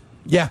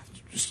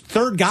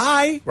third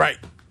guy. Right.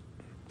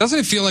 Doesn't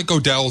it feel like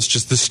Odell's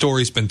just the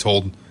story's been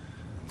told?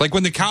 Like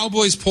when the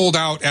Cowboys pulled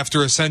out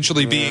after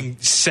essentially being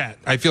set,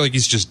 I feel like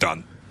he's just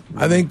done.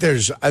 I think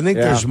there's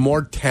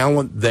more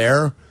talent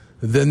there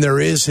than there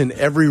is in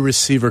every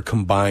receiver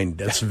combined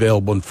that's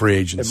available in free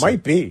agency. It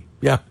might be.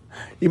 Yeah.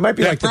 He might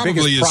be like the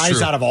biggest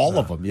prize out of all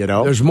of them, you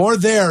know? There's more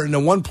there in the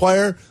one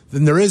player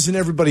than there is in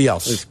everybody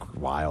else. It's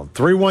wild.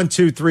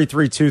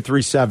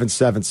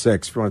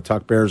 312-332-3776 if you want to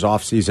talk Bears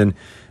offseason.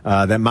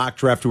 That mock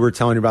draft we were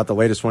telling you about, the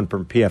latest one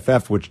from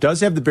PFF, which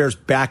does have the Bears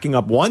backing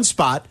up one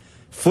spot,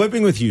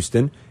 flipping with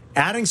Houston,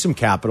 adding some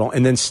capital,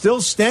 and then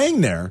still staying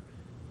there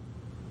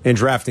and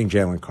drafting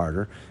Jalen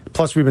Carter.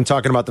 Plus, we've been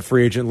talking about the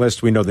free agent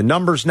list. We know the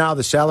numbers now.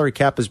 The salary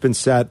cap has been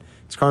set.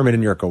 It's Carmen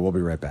and Yurko. We'll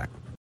be right back.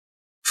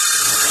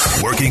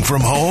 Working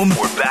from home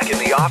or back in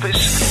the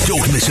office?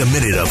 Don't miss a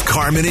minute of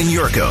Carmen and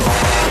Yurko.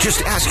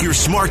 Just ask your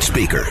smart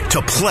speaker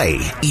to play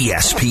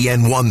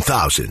ESPN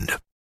 1000.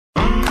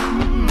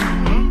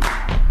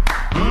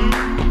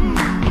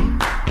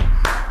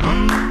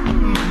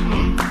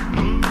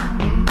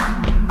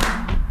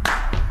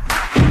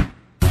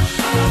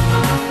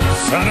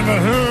 Son of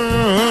a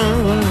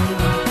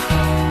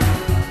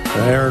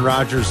Aaron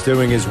Rodgers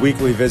doing his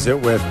weekly visit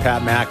with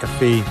Pat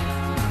McAfee.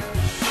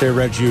 Shay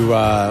read you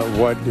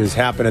what is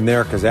happening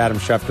there because Adam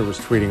Schefter was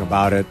tweeting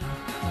about it.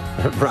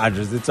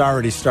 Rodgers, it's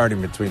already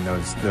starting between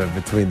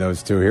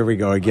those two. Here we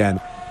go again.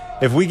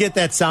 If we get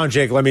that sound,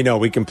 Jake, let me know.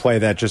 We can play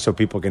that just so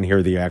people can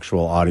hear the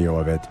actual audio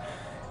of it.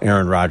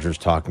 Aaron Rodgers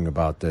talking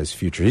about his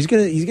future. He's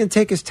gonna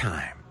take his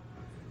time.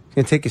 He's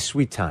gonna take his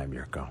sweet time,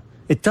 Yurko.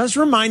 It does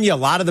remind you a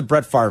lot of the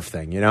Brett Favre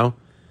thing, you know?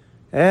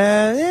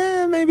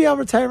 Maybe I'll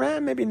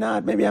retire. Maybe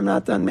not. Maybe I'm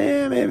not done.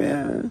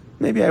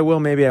 Maybe I will.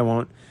 Maybe I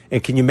won't.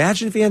 And can you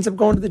imagine if he ends up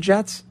going to the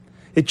Jets?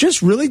 It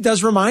just really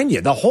does remind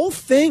you. The whole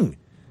thing.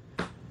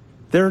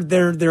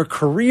 Their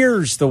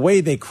careers, the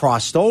way they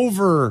crossed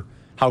over,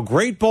 how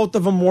great both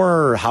of them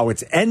were, how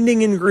it's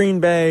ending in Green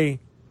Bay.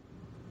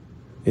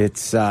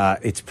 It's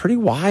pretty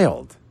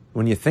wild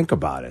when you think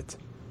about it.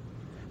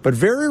 But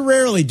very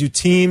rarely do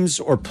teams,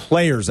 or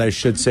players, I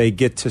should say,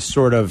 get to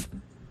sort of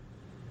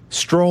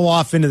stroll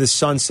off into the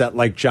sunset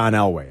like John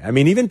Elway. I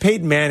mean, even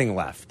Peyton Manning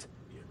left,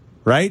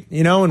 right?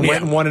 You know, and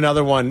went and won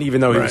another one, even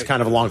though he was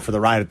kind of along for the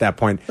ride at that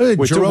point.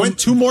 Went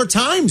 2 more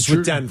times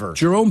with Denver.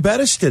 Jerome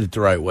Bettis did it the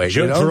right way.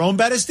 Jerome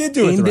Bettis did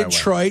do it the right way. In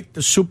Detroit,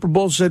 the Super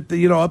Bowl's up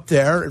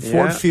there at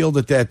Ford Field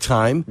at that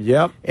time.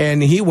 Yep.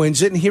 And he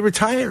wins it and he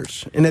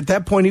retires. And at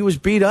that point, he was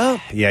beat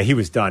up. Yeah, he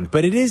was done.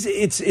 But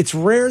it's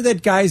rare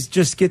that guys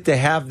just get to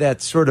have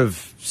that sort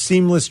of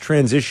seamless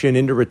transition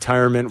into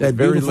retirement with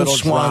very little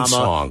swan drama.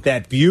 Song.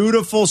 That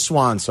beautiful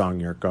swan song,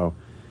 Yurko.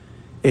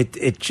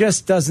 It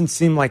just doesn't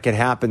seem like it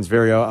happens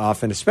very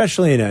often,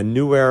 especially in a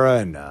new era,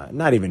 and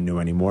not even new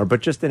anymore,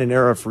 but just in an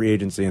era of free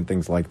agency and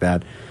things like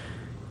that.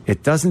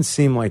 It doesn't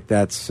seem like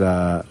that's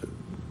the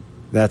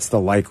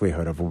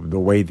likelihood of the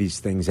way these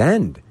things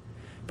end.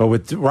 But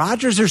with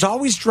Rodgers, there's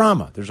always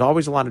drama. There's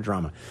always a lot of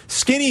drama.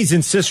 Skinny's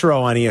in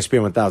Cicero on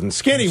ESPN 1000.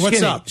 Skinny,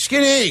 what's up?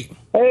 Skinny.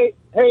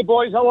 Hey,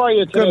 boys, how are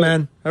you today? Good,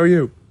 man. How are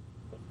you?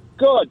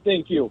 Good,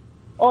 thank you.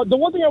 The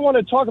one thing I want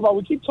to talk about,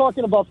 we keep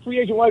talking about free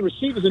agent wide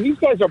receivers, and these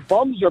guys are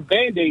bums or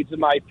Band-Aids, in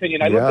my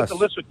opinion. I looked at the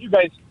list with you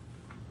guys.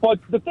 But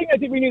the thing I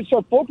think we need to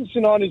start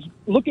focusing on is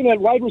looking at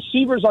wide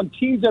receivers on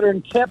teams that are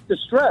in cap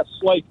distress,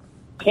 like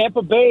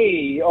Tampa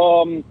Bay,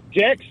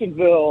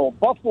 Jacksonville,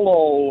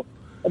 Buffalo.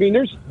 I mean,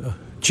 there's...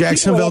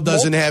 Jacksonville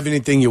doesn't have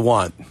anything you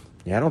want.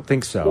 Yeah, I don't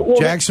think so. Well,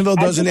 Jacksonville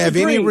doesn't have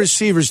any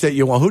receivers that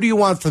you want. Who do you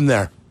want from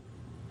there?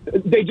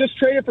 They just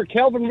traded for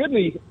Calvin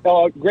Ridley.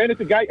 Granted,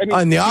 the guy. I mean,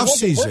 in the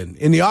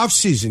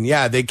offseason,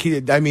 yeah.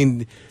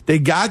 They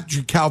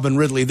got Calvin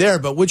Ridley there,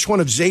 but which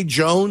one of Zay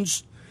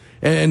Jones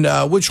and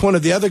which one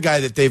of the other guy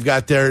that they've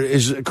got there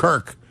is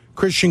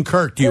Christian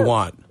Kirk? Do you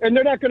want? And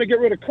they're not going to get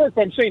rid of Kirk.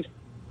 But I'm saying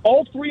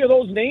all three of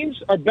those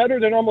names are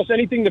better than almost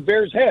anything the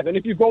Bears have. And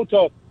if you go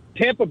to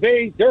Tampa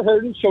Bay, they're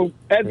hurting. So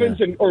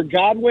Evans or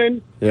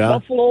Godwin,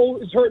 Buffalo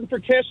is hurting for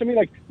cash. I mean,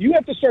 like you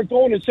have to start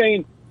going and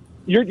saying.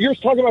 You're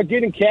talking about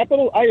getting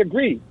capital. I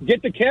agree.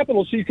 Get the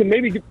capital so you can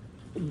maybe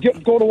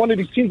go to one of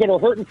these teams that are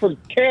hurting for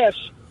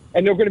cash,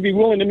 and they're going to be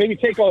willing to maybe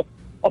take a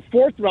a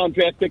fourth-round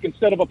draft pick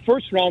instead of a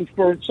first-round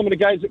for some of the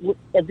guys that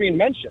are being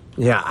mentioned.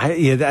 Yeah,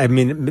 I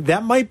mean,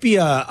 that might be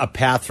a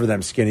path for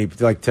them, Skinny.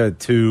 Like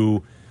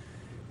to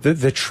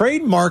the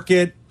trade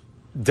market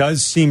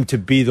does seem to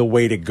be the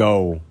way to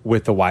go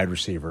with the wide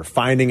receiver,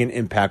 finding an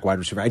impact wide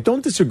receiver. I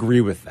don't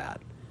disagree with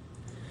that.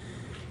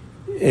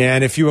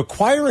 And if you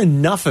acquire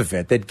enough of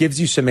it that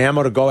gives you some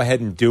ammo to go ahead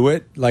and do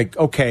it, like,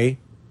 okay,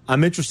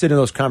 I'm interested in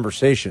those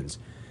conversations.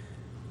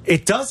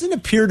 It doesn't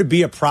appear to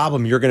be a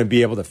problem you're going to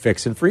be able to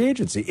fix in free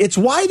agency. It's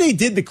why they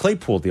did the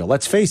Claypool deal,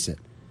 let's face it.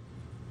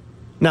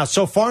 Now,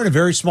 so far in a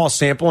very small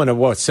sample,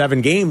 in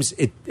 7 games,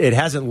 it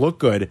hasn't looked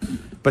good,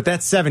 but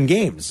that's 7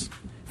 games.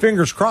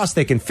 Fingers crossed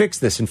they can fix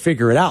this and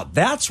figure it out.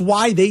 That's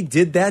why they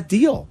did that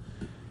deal.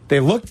 They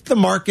looked at the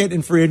market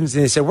in free agency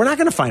and they said, we're not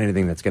going to find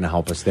anything that's going to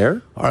help us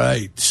there. All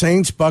right,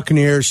 Saints,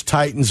 Buccaneers,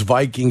 Titans,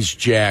 Vikings,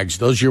 Jags.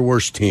 Those are your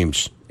worst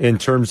teams. In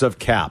terms of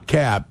cap.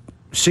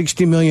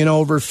 60 million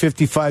over,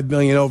 55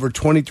 million over,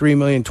 23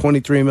 million,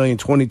 23 million,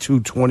 22,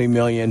 20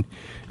 million.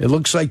 It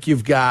looks like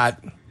you've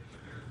got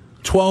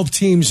 12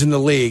 teams in the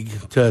league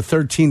to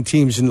 13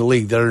 teams in the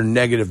league that are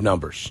negative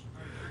numbers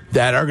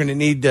that are going to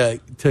need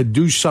to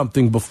do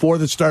something before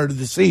the start of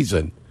the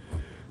season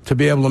to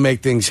be able to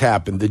make things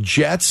happen. The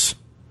Jets,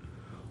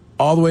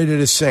 all the way to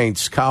the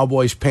Saints,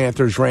 Cowboys,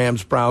 Panthers,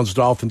 Rams, Browns,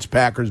 Dolphins,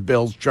 Packers,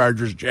 Bills,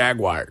 Chargers,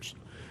 Jaguars.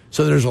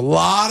 So there's a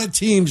lot of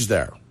teams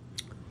there.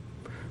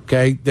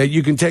 Okay, that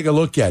you can take a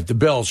look at. The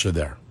Bills are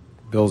there.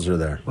 Bills are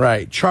there.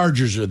 Right.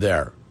 Chargers are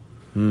there.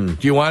 Do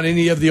you want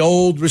any of the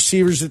old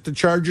receivers that the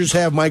Chargers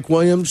have? Mike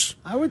Williams?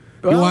 I would.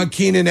 You want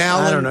Keenan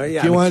Allen? I don't know.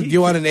 Yeah, do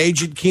you want an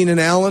aged Keenan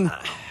Allen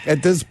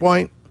at this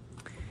point?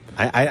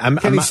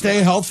 Can he stay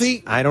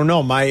healthy? I don't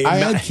know. I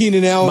had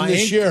Keenan Allen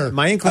this year.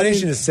 My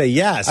inclination is to say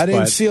yes. I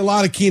didn't see a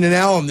lot of Keenan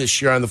Allen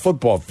this year on the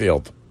football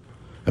field.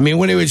 I mean,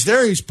 when he was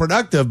there, he's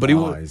productive, but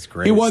he's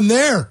great. He wasn't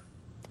there.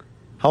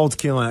 How old's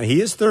Keenan Allen? He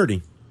is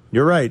 30.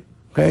 You're right.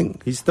 Okay.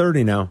 He's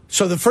 30 now.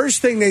 So the first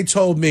thing they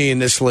told me in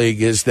this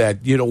league is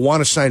that you don't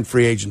want to sign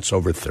free agents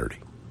over 30.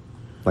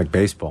 Like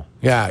baseball.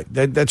 Yeah,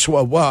 that's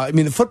well, I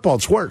mean, the football,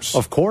 it's worse.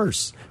 Of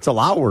course. It's a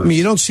lot worse. I mean,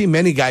 you don't see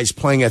many guys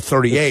playing at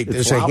 38.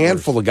 There's a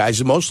handful of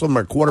guys, and most of them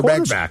are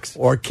quarterbacks.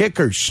 Or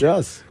kickers.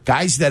 Yes.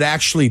 Guys that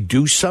actually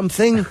do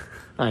something.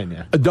 I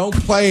know. Don't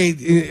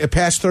play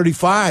past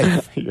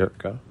 35.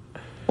 Yurko.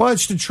 Well,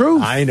 it's the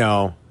truth. I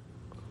know.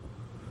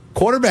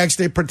 Quarterbacks,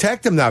 they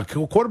protect him now.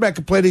 Quarterback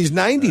can play to he's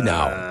 90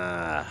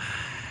 now.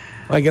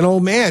 Like an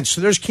old man.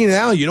 So there's Keenan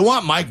Allen. You don't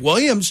want Mike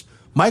Williams.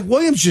 Mike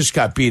Williams just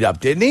got beat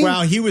up, didn't he?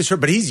 Well, he was hurt,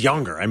 but he's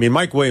younger. I mean,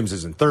 Mike Williams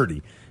isn't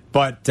 30.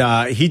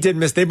 But he did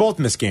miss. They both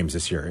missed games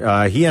this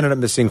year. He ended up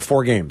missing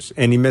 4 games,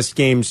 and he missed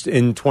games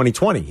in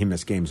 2020. He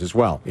missed games as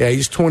well. Yeah,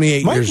 he's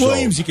 28 Mike years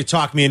Williams, old. you could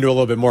talk me into a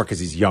little bit more because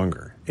he's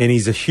younger, and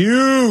he's a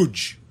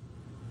huge.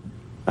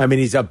 I mean,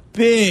 he's a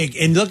big,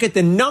 and look at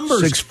the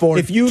numbers.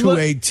 6'4",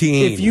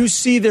 218. If you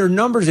see their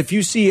numbers, if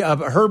you see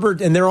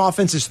Herbert and their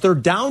offense's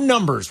third down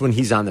numbers when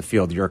he's on the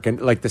field, Jurgen,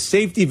 like the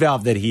safety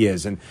valve that he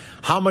is and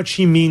how much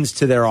he means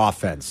to their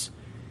offense.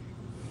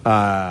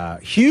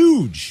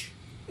 Huge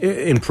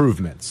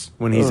improvements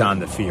when he's on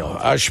the field.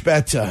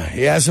 Ashbeta,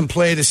 he hasn't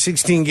played a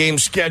 16-game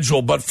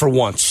schedule, but for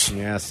once.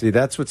 Yeah, see,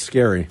 that's what's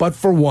scary. But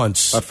for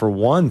once. But for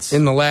once.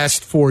 In the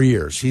last 4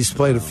 years. He's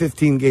played a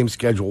 15-game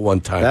schedule one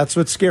time. That's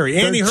what's scary.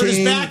 And he hurt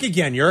his back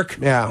again, Yerk.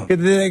 Yeah.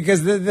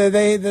 Because the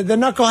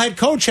knucklehead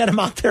coach had him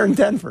out there in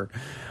Denver.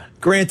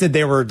 Granted,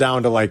 they were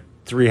down to like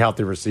 3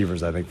 healthy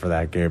receivers, I think, for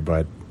that game,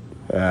 but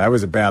that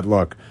was a bad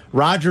look.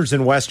 Rogers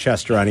in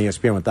Westchester on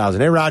ESPN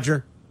 1000. Hey,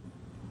 Roger.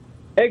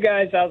 Hey,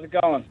 guys. How's it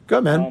going?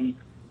 Good, man.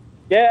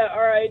 Yeah,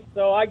 all right.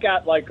 So I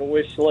got like a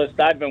wish list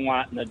I've been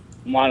wanting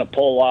to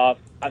pull off.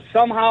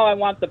 Somehow I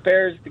want the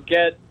Bears to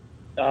get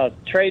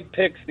trade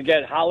picks to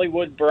get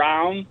Hollywood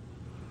Brown,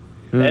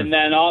 and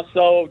then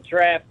also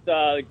draft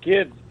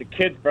Gibbs, the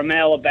kid from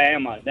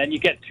Alabama. Then you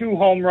get 2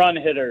 home run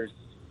hitters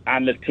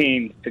on the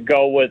team to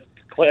go with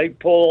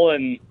Claypool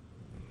and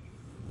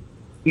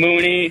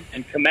Mooney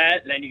and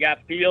Kmet. And then you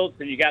got Fields,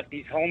 and you got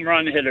these home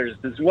run hitters.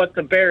 This is what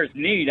the Bears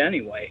need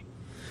anyway.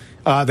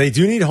 They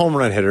do need home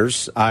run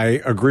hitters.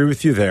 I agree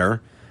with you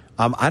there.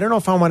 I don't know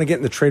if I want to get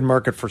in the trade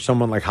market for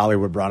someone like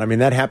Hollywood Brown. I mean,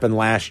 that happened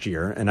last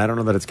year, and I don't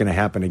know that it's going to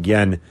happen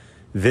again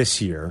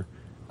this year.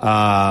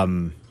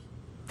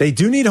 They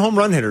do need home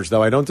run hitters,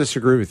 though. I don't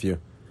disagree with you.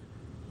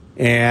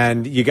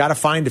 And you got to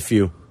find a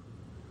few.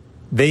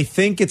 They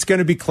think it's going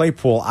to be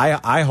Claypool.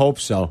 I hope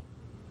so.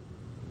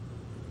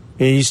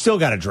 And you still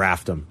got to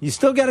draft him. You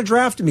got to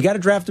draft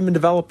him and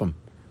develop him.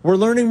 We're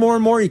learning more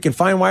and more. You can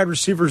find wide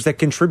receivers that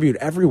contribute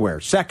everywhere.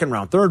 2nd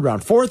round, 3rd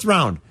round, 4th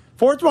round.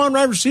 4th round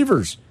wide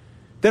receivers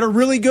that are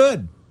really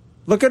good.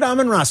 Look at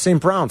Amon-Ra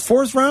St. Brown.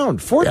 4th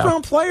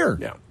round player.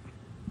 Yeah.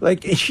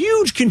 Like a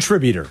huge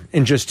contributor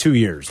in just 2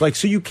 years. Like,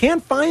 so you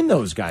can't find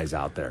those guys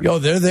out there. Yo,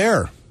 they're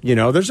there. You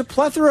know, there's a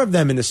plethora of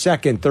them in the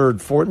 2nd, 3rd,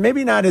 4th.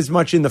 Maybe not as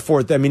much in the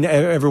 4th. I mean,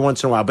 every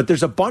once in a while. But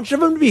there's a bunch of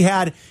them to be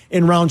had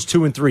in rounds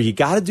 2 and 3. You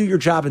got to do your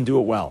job and do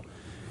it well.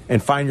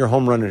 And find your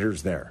home run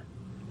hitters there.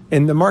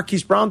 And the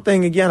Marquise Brown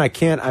thing, again, I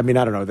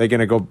don't know. They're going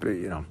to go,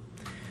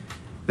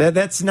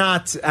 That's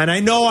not, and I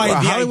know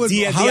Hollywood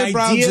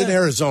Brown's in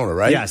Arizona,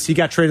 right? Yes, he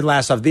got traded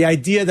last off. The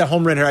idea that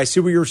home run hitter, I see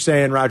what you were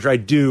saying, Roger. I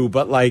do,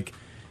 but like,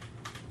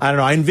 I don't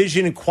know. I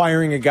envision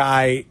acquiring a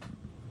guy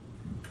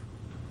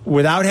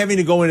without having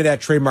to go into that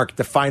trade market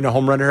to find a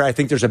home run hitter. I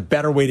think there's a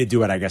better way to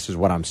do it, I guess is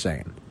what I'm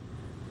saying,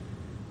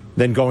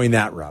 than going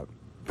that route.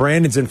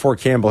 Brandon's in Fort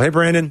Campbell. Hey,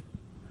 Brandon.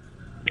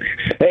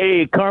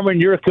 Hey, Carmen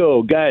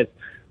Yurko. Guys,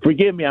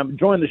 forgive me. I'm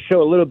joining the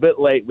show a little bit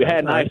late. We had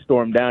an ice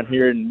storm down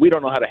here, and we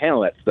don't know how to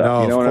handle that stuff.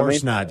 No, you know of what course I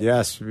mean? not.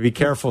 Yes. Be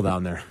careful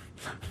down there.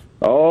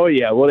 Oh,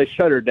 yeah. Well, they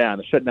shut her down.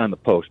 They shut down the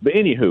post. But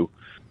anywho,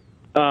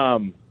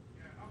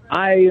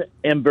 I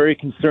am very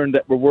concerned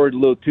that we're worried a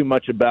little too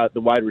much about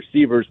the wide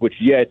receivers, which,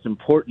 yeah, it's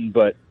important,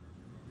 but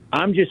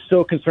I'm just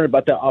so concerned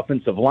about that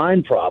offensive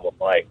line problem.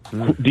 Like,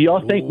 do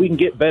y'all think we can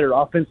get better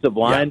offensive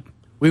line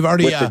We've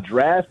already with the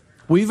draft?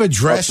 We've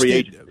addressed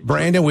it,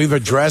 Brandon. We've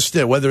addressed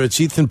it. Whether it's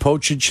Ethan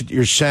Pocic,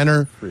 your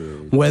center,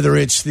 whether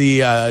it's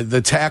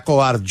the tackle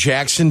out of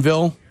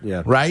Jacksonville,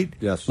 right?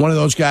 Yes, one of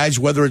those guys.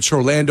 Whether it's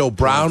Orlando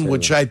Brown,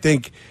 which I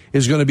think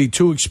is going to be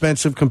too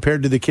expensive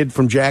compared to the kid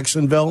from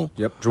Jacksonville.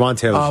 Yep, Juwan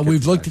Taylor.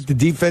 We've looked at the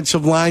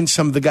defensive line.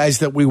 Some of the guys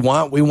that we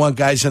want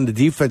guys on the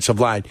defensive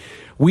line.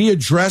 We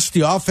addressed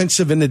the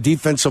offensive and the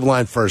defensive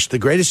line first. The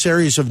greatest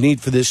areas of need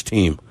for this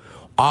team: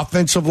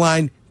 offensive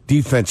line,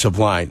 defensive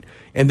line.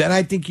 And then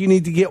I think you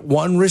need to get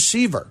one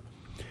receiver.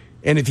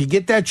 And if you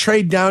get that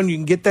trade down, you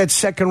can get that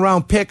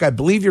second-round pick. I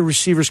believe your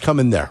receivers come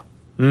in there.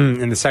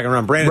 In the second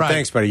round. Brandon,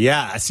 thanks, buddy.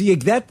 Yeah, see,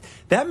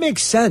 that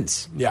makes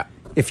sense. Yeah.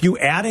 If you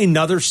add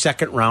another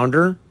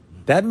second-rounder,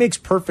 that makes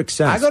perfect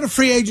sense. I go to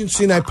free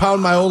agency and I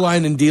pound my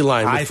O-line and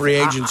D-line with free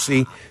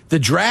agency. The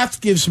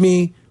draft gives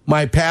me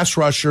my pass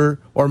rusher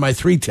or my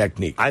 3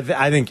 technique. I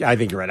think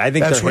you're right. I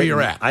think that's where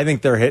you're at. I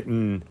think they're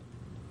hitting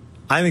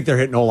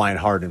O-line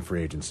hard in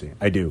free agency.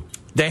 I do.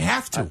 They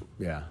have to.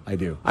 Yeah, I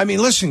do. I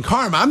mean, listen,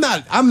 Carm, I'm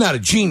not a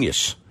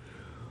genius.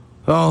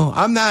 Oh,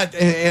 I'm not,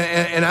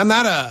 and I'm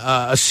not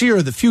a seer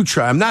of the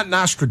future. I'm not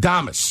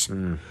Nostradamus.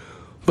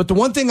 But the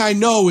one thing I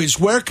know is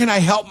where can I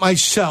help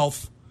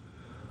myself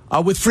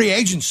with free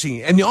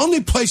agency? And the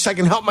only place I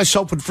can help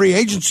myself with free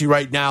agency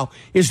right now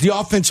is the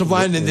offensive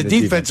line and the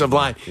defensive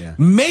line. Yeah.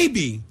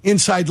 Maybe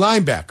inside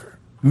linebacker.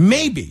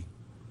 Maybe.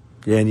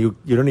 Yeah, and you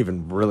don't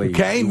even really...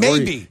 Okay,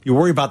 maybe. You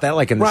worry about that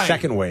like in the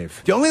second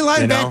wave. The only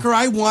linebacker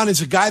I want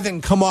is a guy that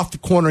can come off the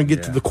corner and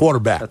get to the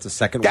quarterback. That's a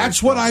second wave.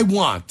 That's what I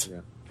want.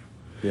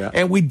 Yeah.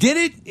 And we did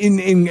it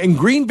in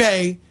Green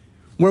Bay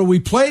where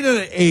we played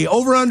a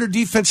over-under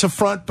defensive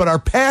front, but our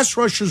pass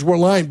rushers were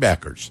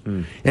linebackers.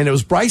 And it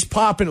was Bryce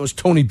Popp and it was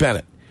Tony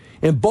Bennett.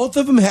 And both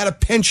of them had a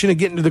penchant of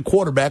getting to the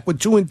quarterback with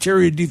 2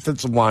 interior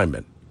defensive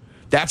linemen.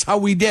 That's how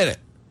we did it.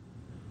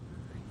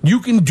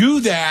 You can do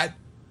that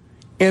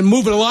and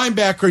move a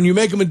linebacker and you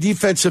make him a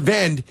defensive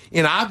end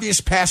in obvious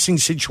passing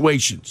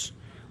situations.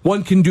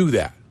 One can do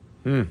that.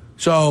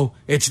 So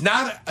it's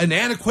not an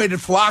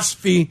antiquated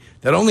philosophy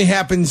that only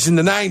happens in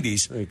the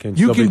 90s.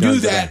 You can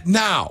do that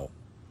now.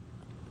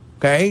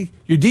 Okay?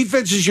 Your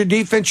defense is your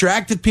defense. Your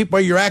active people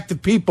are your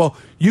active people.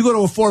 You go to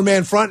a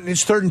 4-man front and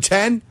it's 3rd and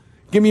 10.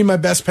 Give me my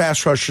best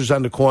pass rushers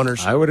on the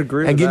corners. I would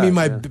agree and with give that, me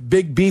my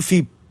big,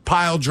 beefy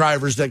pile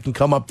drivers that can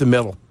come up the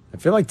middle. I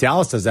feel like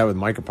Dallas does that with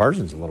Micah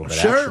Parsons a little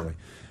bit, actually.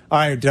 All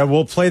right,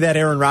 we'll play that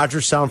Aaron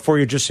Rodgers sound for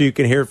you just so you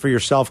can hear it for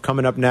yourself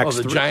coming up next.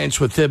 Oh, the Giants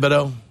with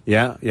Thibodeau.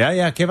 Yeah.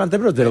 Kayvon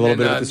Thibodeau did a little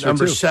bit of this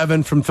number year, too.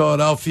 7 from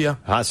Philadelphia.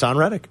 Hassan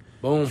Reddick.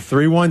 Boom.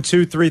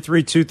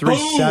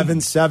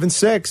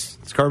 312-332-3776.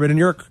 It's Carmen and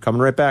Yurk coming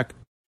right back.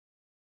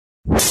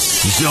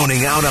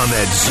 Zoning out on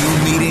that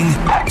Zoom meeting?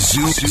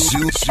 Zoom.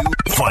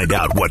 Find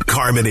out what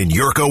Carmen and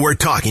Yurko were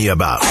talking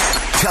about.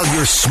 Tell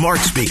your smart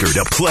speaker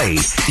to play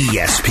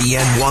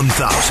ESPN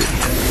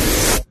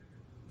 1000.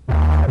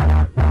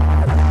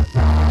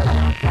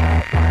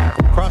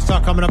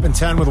 Crosstalk coming up in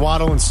 10 with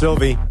Waddle and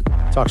Sylvie.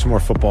 Talk some more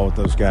football with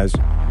those guys.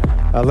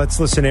 Let's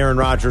listen to Aaron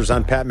Rodgers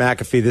on Pat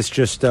McAfee. This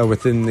just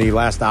within the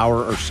last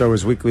hour or so,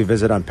 his weekly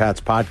visit on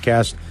Pat's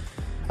podcast.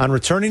 On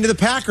returning to the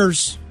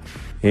Packers,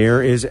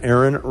 here is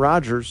Aaron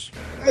Rodgers.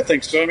 I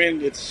think so. I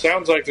mean, it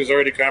sounds like there's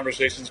already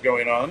conversations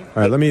going on. All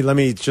right, let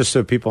me just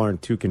so people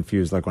aren't too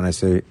confused. Like when I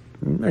say,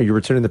 are you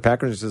returning to the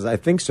Packers? He says, I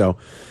think so.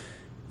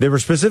 They were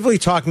specifically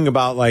talking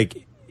about,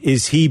 like,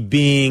 is he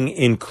being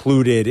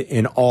included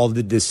in all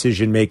the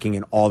decision making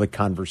and all the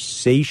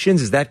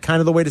conversations? Is that kind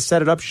of the way to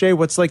set it up, Shay?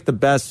 What's like the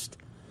best?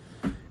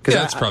 Yeah,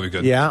 that's probably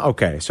good. Yeah,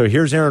 okay. So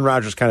here's Aaron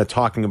Rodgers kind of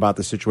talking about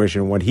the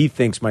situation and what he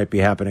thinks might be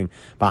happening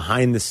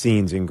behind the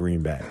scenes in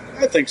Green Bay.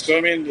 I think so.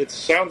 I mean, it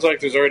sounds like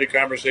there's already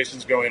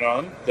conversations going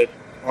on that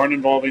aren't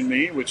involving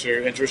me, which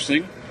are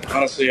interesting.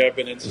 Honestly, I've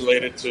been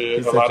insulated to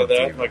a lot of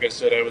that. Like I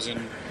said, I was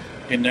in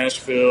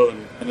Nashville,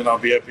 and then I'll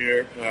be up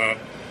here,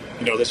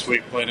 this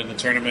week playing in the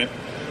tournament.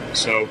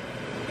 So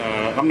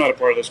I'm not a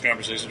part of those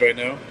conversations right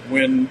now.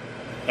 When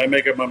I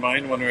make up my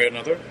mind one way or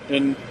another,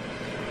 then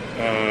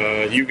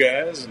you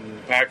guys and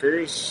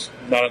Packers,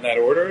 not in that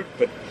order,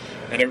 but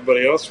and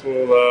everybody else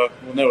will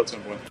know at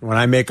some point. When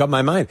I make up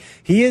my mind,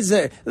 he is.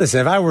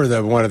 Listen, if I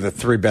were one of the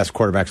 3 best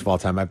quarterbacks of all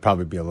time, I'd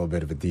probably be a little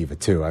bit of a diva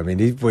too. I mean,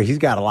 he's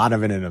got a lot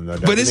of it in him, though.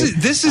 But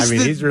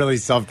he's really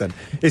something.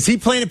 Is he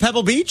playing at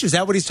Pebble Beach? Is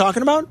that what he's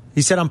talking about?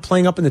 He said, "I'm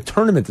playing up in the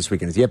tournament this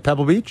weekend." Is he at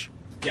Pebble Beach?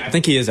 Yeah, I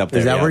think he is up there.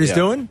 Is that what he's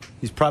doing?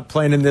 He's probably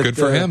playing in the. Good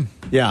for him.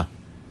 Yeah,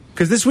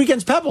 because this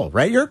weekend's Pebble,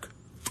 right, Yerk?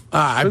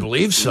 I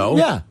believe so.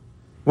 Yeah.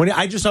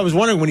 I was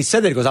wondering when he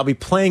said that, he goes, "I'll be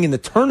playing in the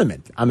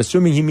tournament." I'm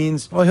assuming he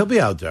means. Well, he'll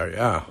be out there,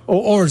 yeah.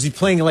 Or is he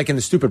playing like in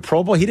the stupid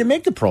Pro Bowl? He didn't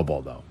make the Pro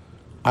Bowl though.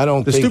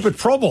 The stupid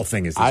Pro Bowl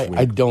thing is this week.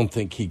 I don't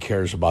think he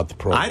cares about the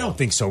Pro Bowl. I don't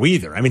think so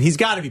either. I mean, he's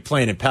got to be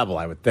playing at Pebble,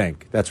 I would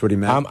think. That's what he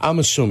meant. I'm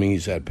assuming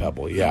he's at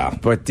Pebble, yeah.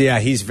 But, yeah,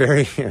 he's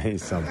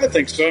something. I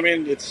think so. I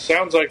mean, it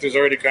sounds like there's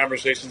already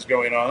conversations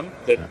going on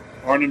that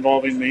aren't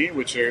involving me,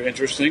 which are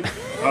interesting.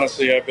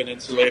 Honestly, I've been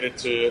insulated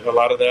to a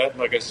lot of that.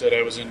 Like I said,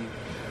 I was in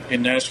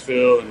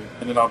Nashville,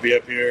 and then I'll be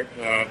up here,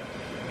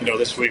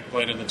 this week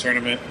playing in the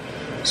tournament.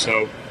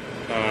 So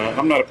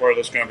I'm not a part of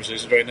those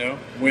conversations right now.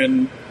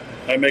 When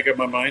I make up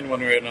my mind one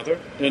way or another,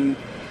 then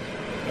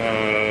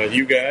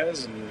you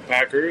guys and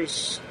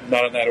Packers,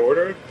 not in that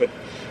order,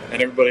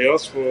 and everybody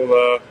else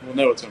will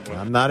know at some point.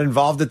 I'm not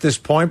involved at this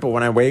point, but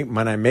when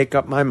I make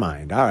up my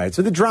mind. All right,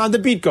 so the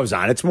beat goes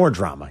on. It's more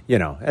drama.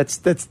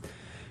 That's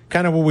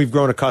kind of what we've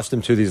grown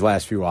accustomed to these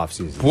last few off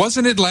seasons.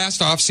 Wasn't it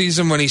last off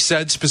season when he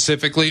said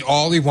specifically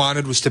all he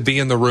wanted was to be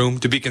in the room,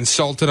 to be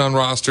consulted on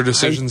roster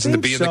decisions, and to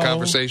be in the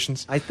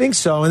conversations? I think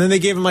so. And then they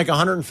gave him like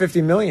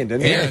 $150 million,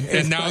 didn't they?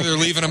 And now they're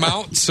leaving him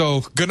out. So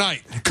good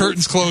night.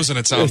 Curtains closing.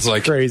 It sounds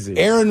like crazy.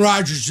 Aaron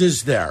Rodgers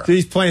is there. So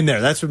he's playing there.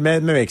 That's what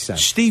makes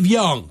sense. Steve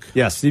Young.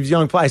 Yes, Steve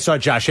Young. I saw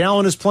Josh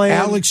Allen is playing.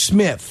 Alex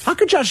Smith. How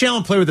could Josh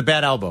Allen play with a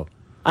bad elbow?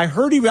 I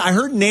heard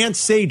Nance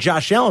say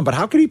Josh Allen, but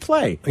how could he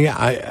play?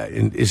 Yeah,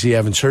 is he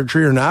having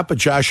surgery or not? But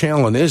Josh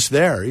Allen is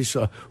there. He's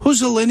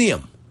who's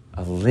Alinium?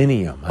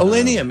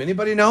 Alinium.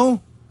 Anybody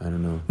know? I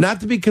don't know. Not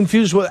to be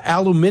confused with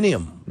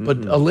aluminium, but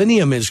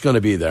Alinium is going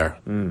to be there.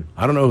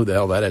 I don't know who the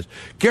hell that is.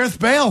 Gareth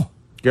Bale.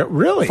 Yeah,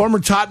 really? Former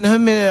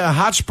Tottenham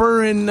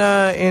Hotspur and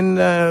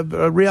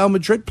Real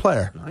Madrid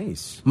player.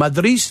 Nice.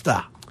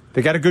 Madrista.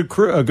 They got a good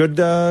crew.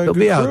 He'll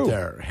be out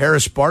there.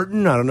 Harris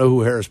Barton. I don't know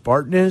who Harris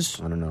Barton is.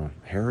 I don't know.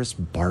 Harris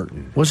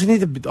Barton. Wasn't he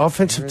the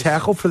offensive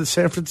tackle for the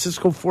San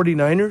Francisco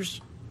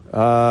 49ers?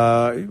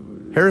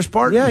 Harris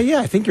Barton? Yeah.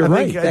 I think you're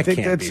right. I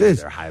think that's it.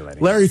 They're highlighting.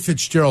 Larry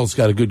Fitzgerald's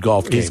got a good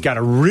golf game. He's got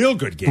a real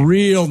good game.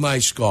 Real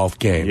nice golf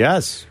game.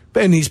 Yes.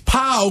 And he's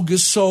Pau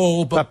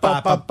Gasol.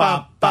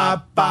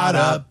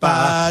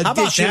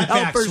 Dishing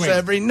helpers backswing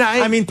every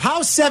night. I mean,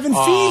 Pau's 7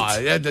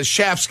 feet. The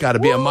shaft's got to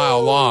be a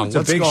mile long. It's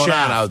What's a big going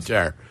shaft on out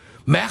there?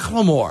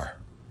 Macklemore.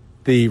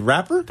 The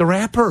rapper? The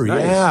rapper,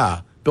 nice.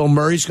 Yeah. Bill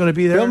Murray's going to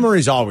be there? Bill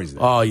Murray's always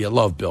there. Oh, you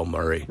love Bill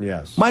Murray.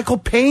 Yes. Michael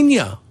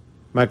Pena.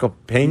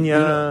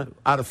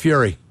 Out of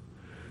Fury.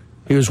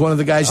 He was one of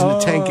the guys in the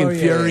tank in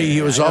Fury.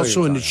 He was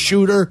also in the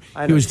Shooter.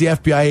 He was the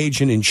FBI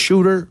agent in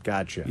Shooter.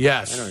 Gotcha.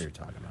 Yes. I know what you're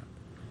talking about.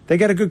 They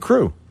got a good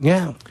crew.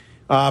 Yeah.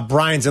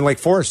 Brian's in Lake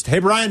Forest. Hey,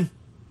 Brian.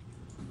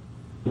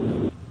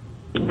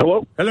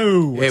 Hello.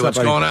 Hello. What's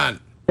going on?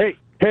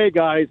 Hey,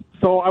 guys.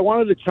 So I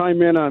wanted to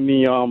chime in on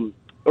the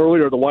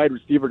earlier the wide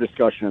receiver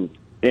discussion,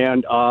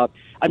 and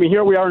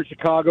here we are in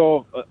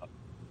Chicago,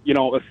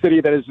 a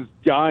city that is just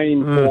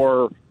dying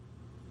for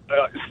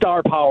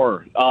star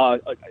power.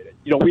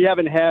 We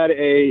haven't had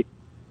a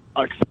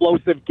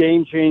explosive,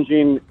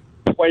 game-changing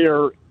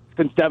player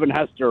since Devin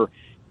Hester.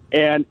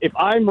 And if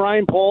I'm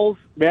Ryan Poles,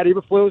 Matt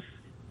Eberflus,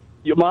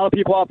 a lot of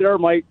people out there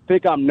might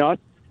think I'm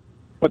nuts,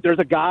 but there's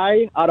a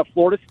guy out of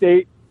Florida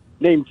State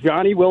named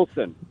Johnny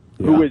Wilson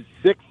who is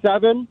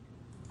 6'7",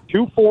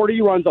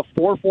 240, runs a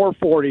 4.4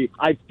 40.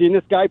 I've seen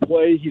this guy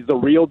play. He's the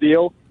real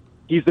deal.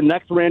 He's the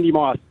next Randy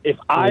Moss. If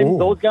I'm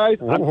those guys,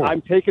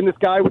 I'm taking this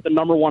guy with the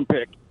number 1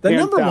 pick. The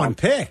number 1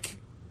 pick?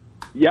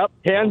 Yep,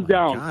 hands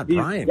down. God,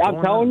 Brian,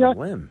 I'm telling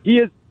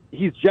you,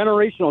 he's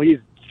generational. He's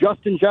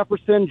Justin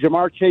Jefferson,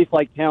 Jamar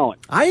Chase-like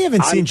talent. I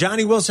haven't seen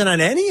Johnny Wilson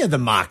on any of the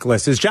mock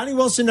lists. Is Johnny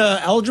Wilson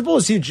eligible?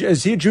 Is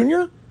he a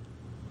junior?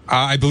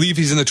 I believe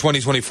he's in the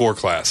 2024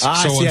 class.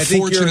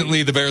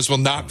 Unfortunately, the Bears will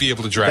not be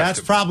able to draft him.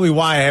 That's probably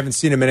why I haven't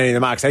seen him in any of the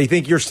mocks. I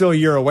think you're still a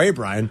year away,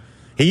 Brian.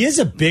 He is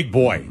a big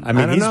boy. I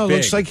mean, I don't know. Big.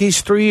 Looks like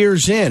he's 3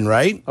 years in,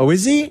 right? Oh,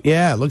 is he?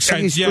 Yeah, looks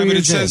like he's 3 years in. Yeah, but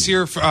it says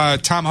here,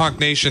 Tomahawk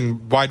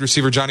Nation wide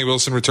receiver Johnny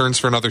Wilson returns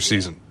for another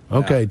season.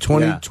 Okay,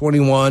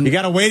 2021. You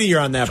got to wait a year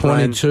on that,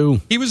 22.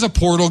 Brian. He was a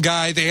portal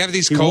guy. They have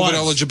these COVID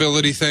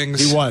eligibility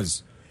things.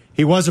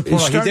 He was a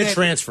portal. He did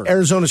transfer.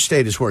 Arizona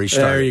State is where he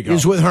started. There you go. He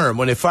was with Herm.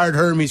 When they fired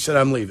Herm, he said,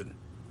 I'm leaving.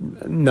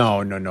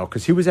 No,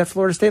 because he was at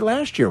Florida State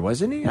last year,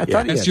 wasn't he?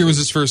 Last year was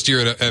his first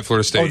year at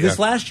Florida State. Oh, this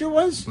last year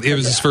was? It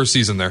was his first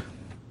season there.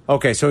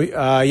 Okay, so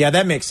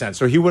that makes sense.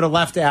 So he would have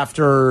left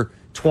after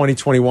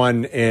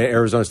 2021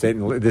 Arizona State,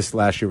 and this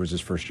last year was his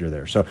first year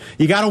there. So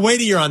you got to wait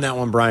a year on that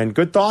one, Brian.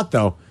 Good thought,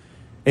 though.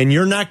 And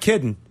you're not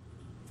kidding.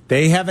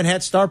 They haven't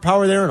had star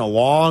power there in a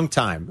long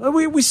time.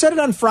 We said it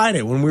on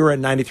Friday when we were at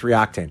 93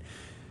 Octane.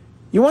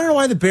 You want to know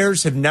why the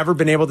Bears have never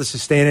been able to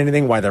sustain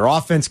anything? Why their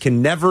offense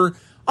can never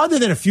other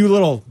than a few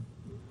little,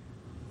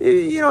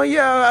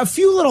 a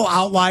few little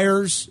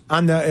outliers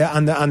on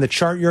the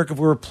chart, Yerk, if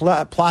we were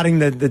plotting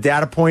the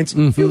data points,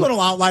 a few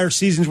little outlier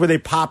seasons where they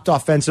popped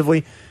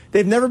offensively.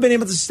 They've never been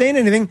able to sustain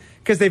anything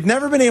because they've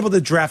never been able to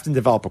draft and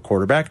develop a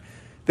quarterback.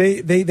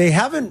 They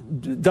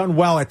haven't done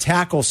well at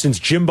tackle since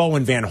Jimbo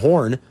and Van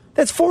Horn.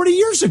 That's 40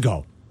 years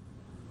ago.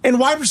 And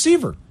wide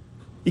receiver.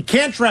 You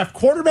can't draft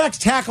quarterbacks,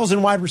 tackles,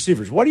 and wide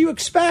receivers. What do you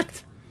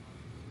expect?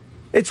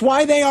 It's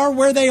why they are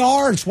where they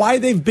are. It's why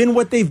they've been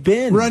what they've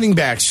been. Running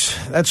backs.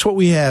 That's what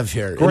we have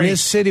here. Great. In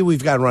this city,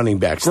 we've got running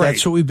backs. Great.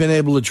 That's what we've been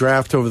able to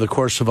draft over the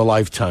course of a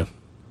lifetime.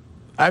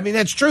 I mean,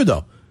 that's true,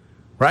 though.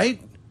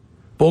 Right?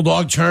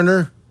 Bulldog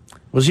Turner.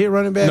 Was he a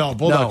running back? No,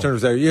 Bulldog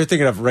Turner's there. You're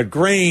thinking of Red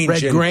Grange.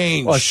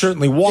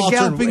 Certainly Walter.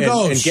 The Galloping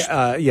Ghost.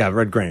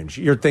 Red Grange.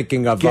 You're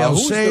thinking of Gale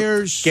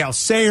Sayers. Gale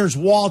Sayers,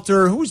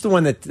 Walter. Who's the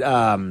one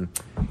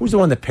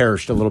that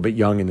perished a little bit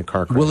young in the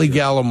car crash? Willie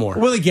Gallimore.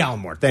 Willie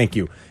Gallimore, thank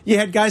you. You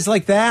had guys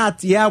like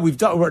that. Yeah, we've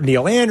done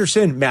Neil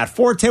Anderson. Matt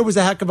Forte was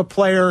a heck of a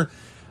player.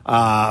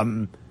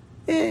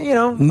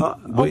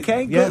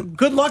 Okay.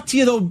 Good luck to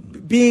you, though,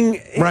 being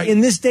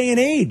in this day and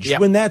age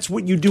when that's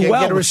what you do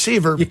well. Get a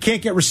receiver. You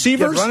can't get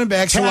receivers, running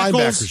backs, and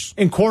linebackers.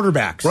 And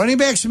quarterbacks. Running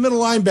backs and middle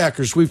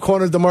linebackers, we've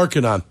cornered the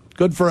market on.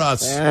 Good for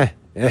us.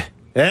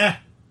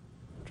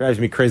 Drives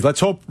me crazy.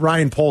 Let's hope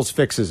Ryan Poles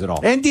fixes it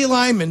all. And D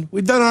lineman.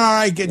 We've done an all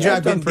right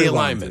job in D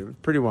lineman.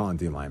 Pretty well on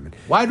D lineman.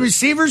 Wide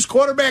receivers,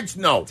 quarterbacks,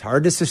 no. It's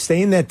hard to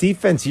sustain that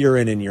defense year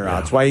in and year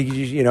out. That's why,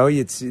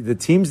 it's the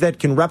teams that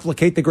can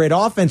replicate the great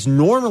offense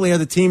normally are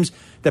the teams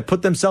that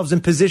put themselves in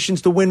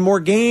positions to win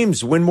more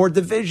games, win more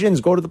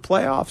divisions, go to the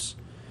playoffs.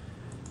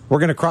 We're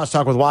going to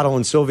crosstalk with Waddle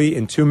and Sylvie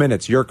in 2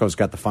 minutes. Yurko's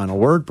got the final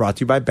word, brought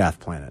to you by Bath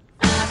Planet.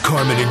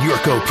 Carmen and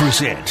Yurko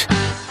present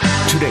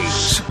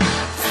today's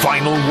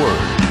final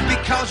word.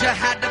 Because you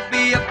had to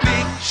be a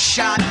big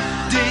shot,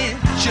 didn't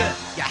you?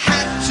 You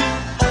had to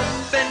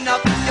open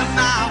up your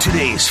mouth.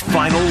 Today's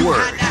final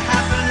word. You had to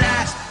have the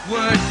last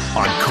word.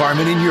 On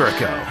Carmen and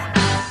Yurko.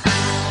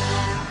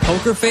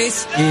 Poker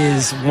Face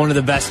is one of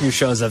the best new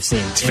shows I've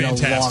seen. It's in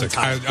fantastic.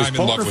 A long time. I'm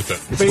in love with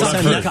it. It's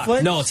on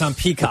Netflix? No, it's on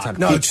Peacock.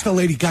 No, it's the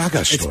Lady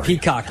Gaga story. It's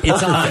Peacock.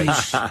 It's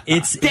on.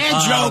 It's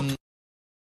Dad joke.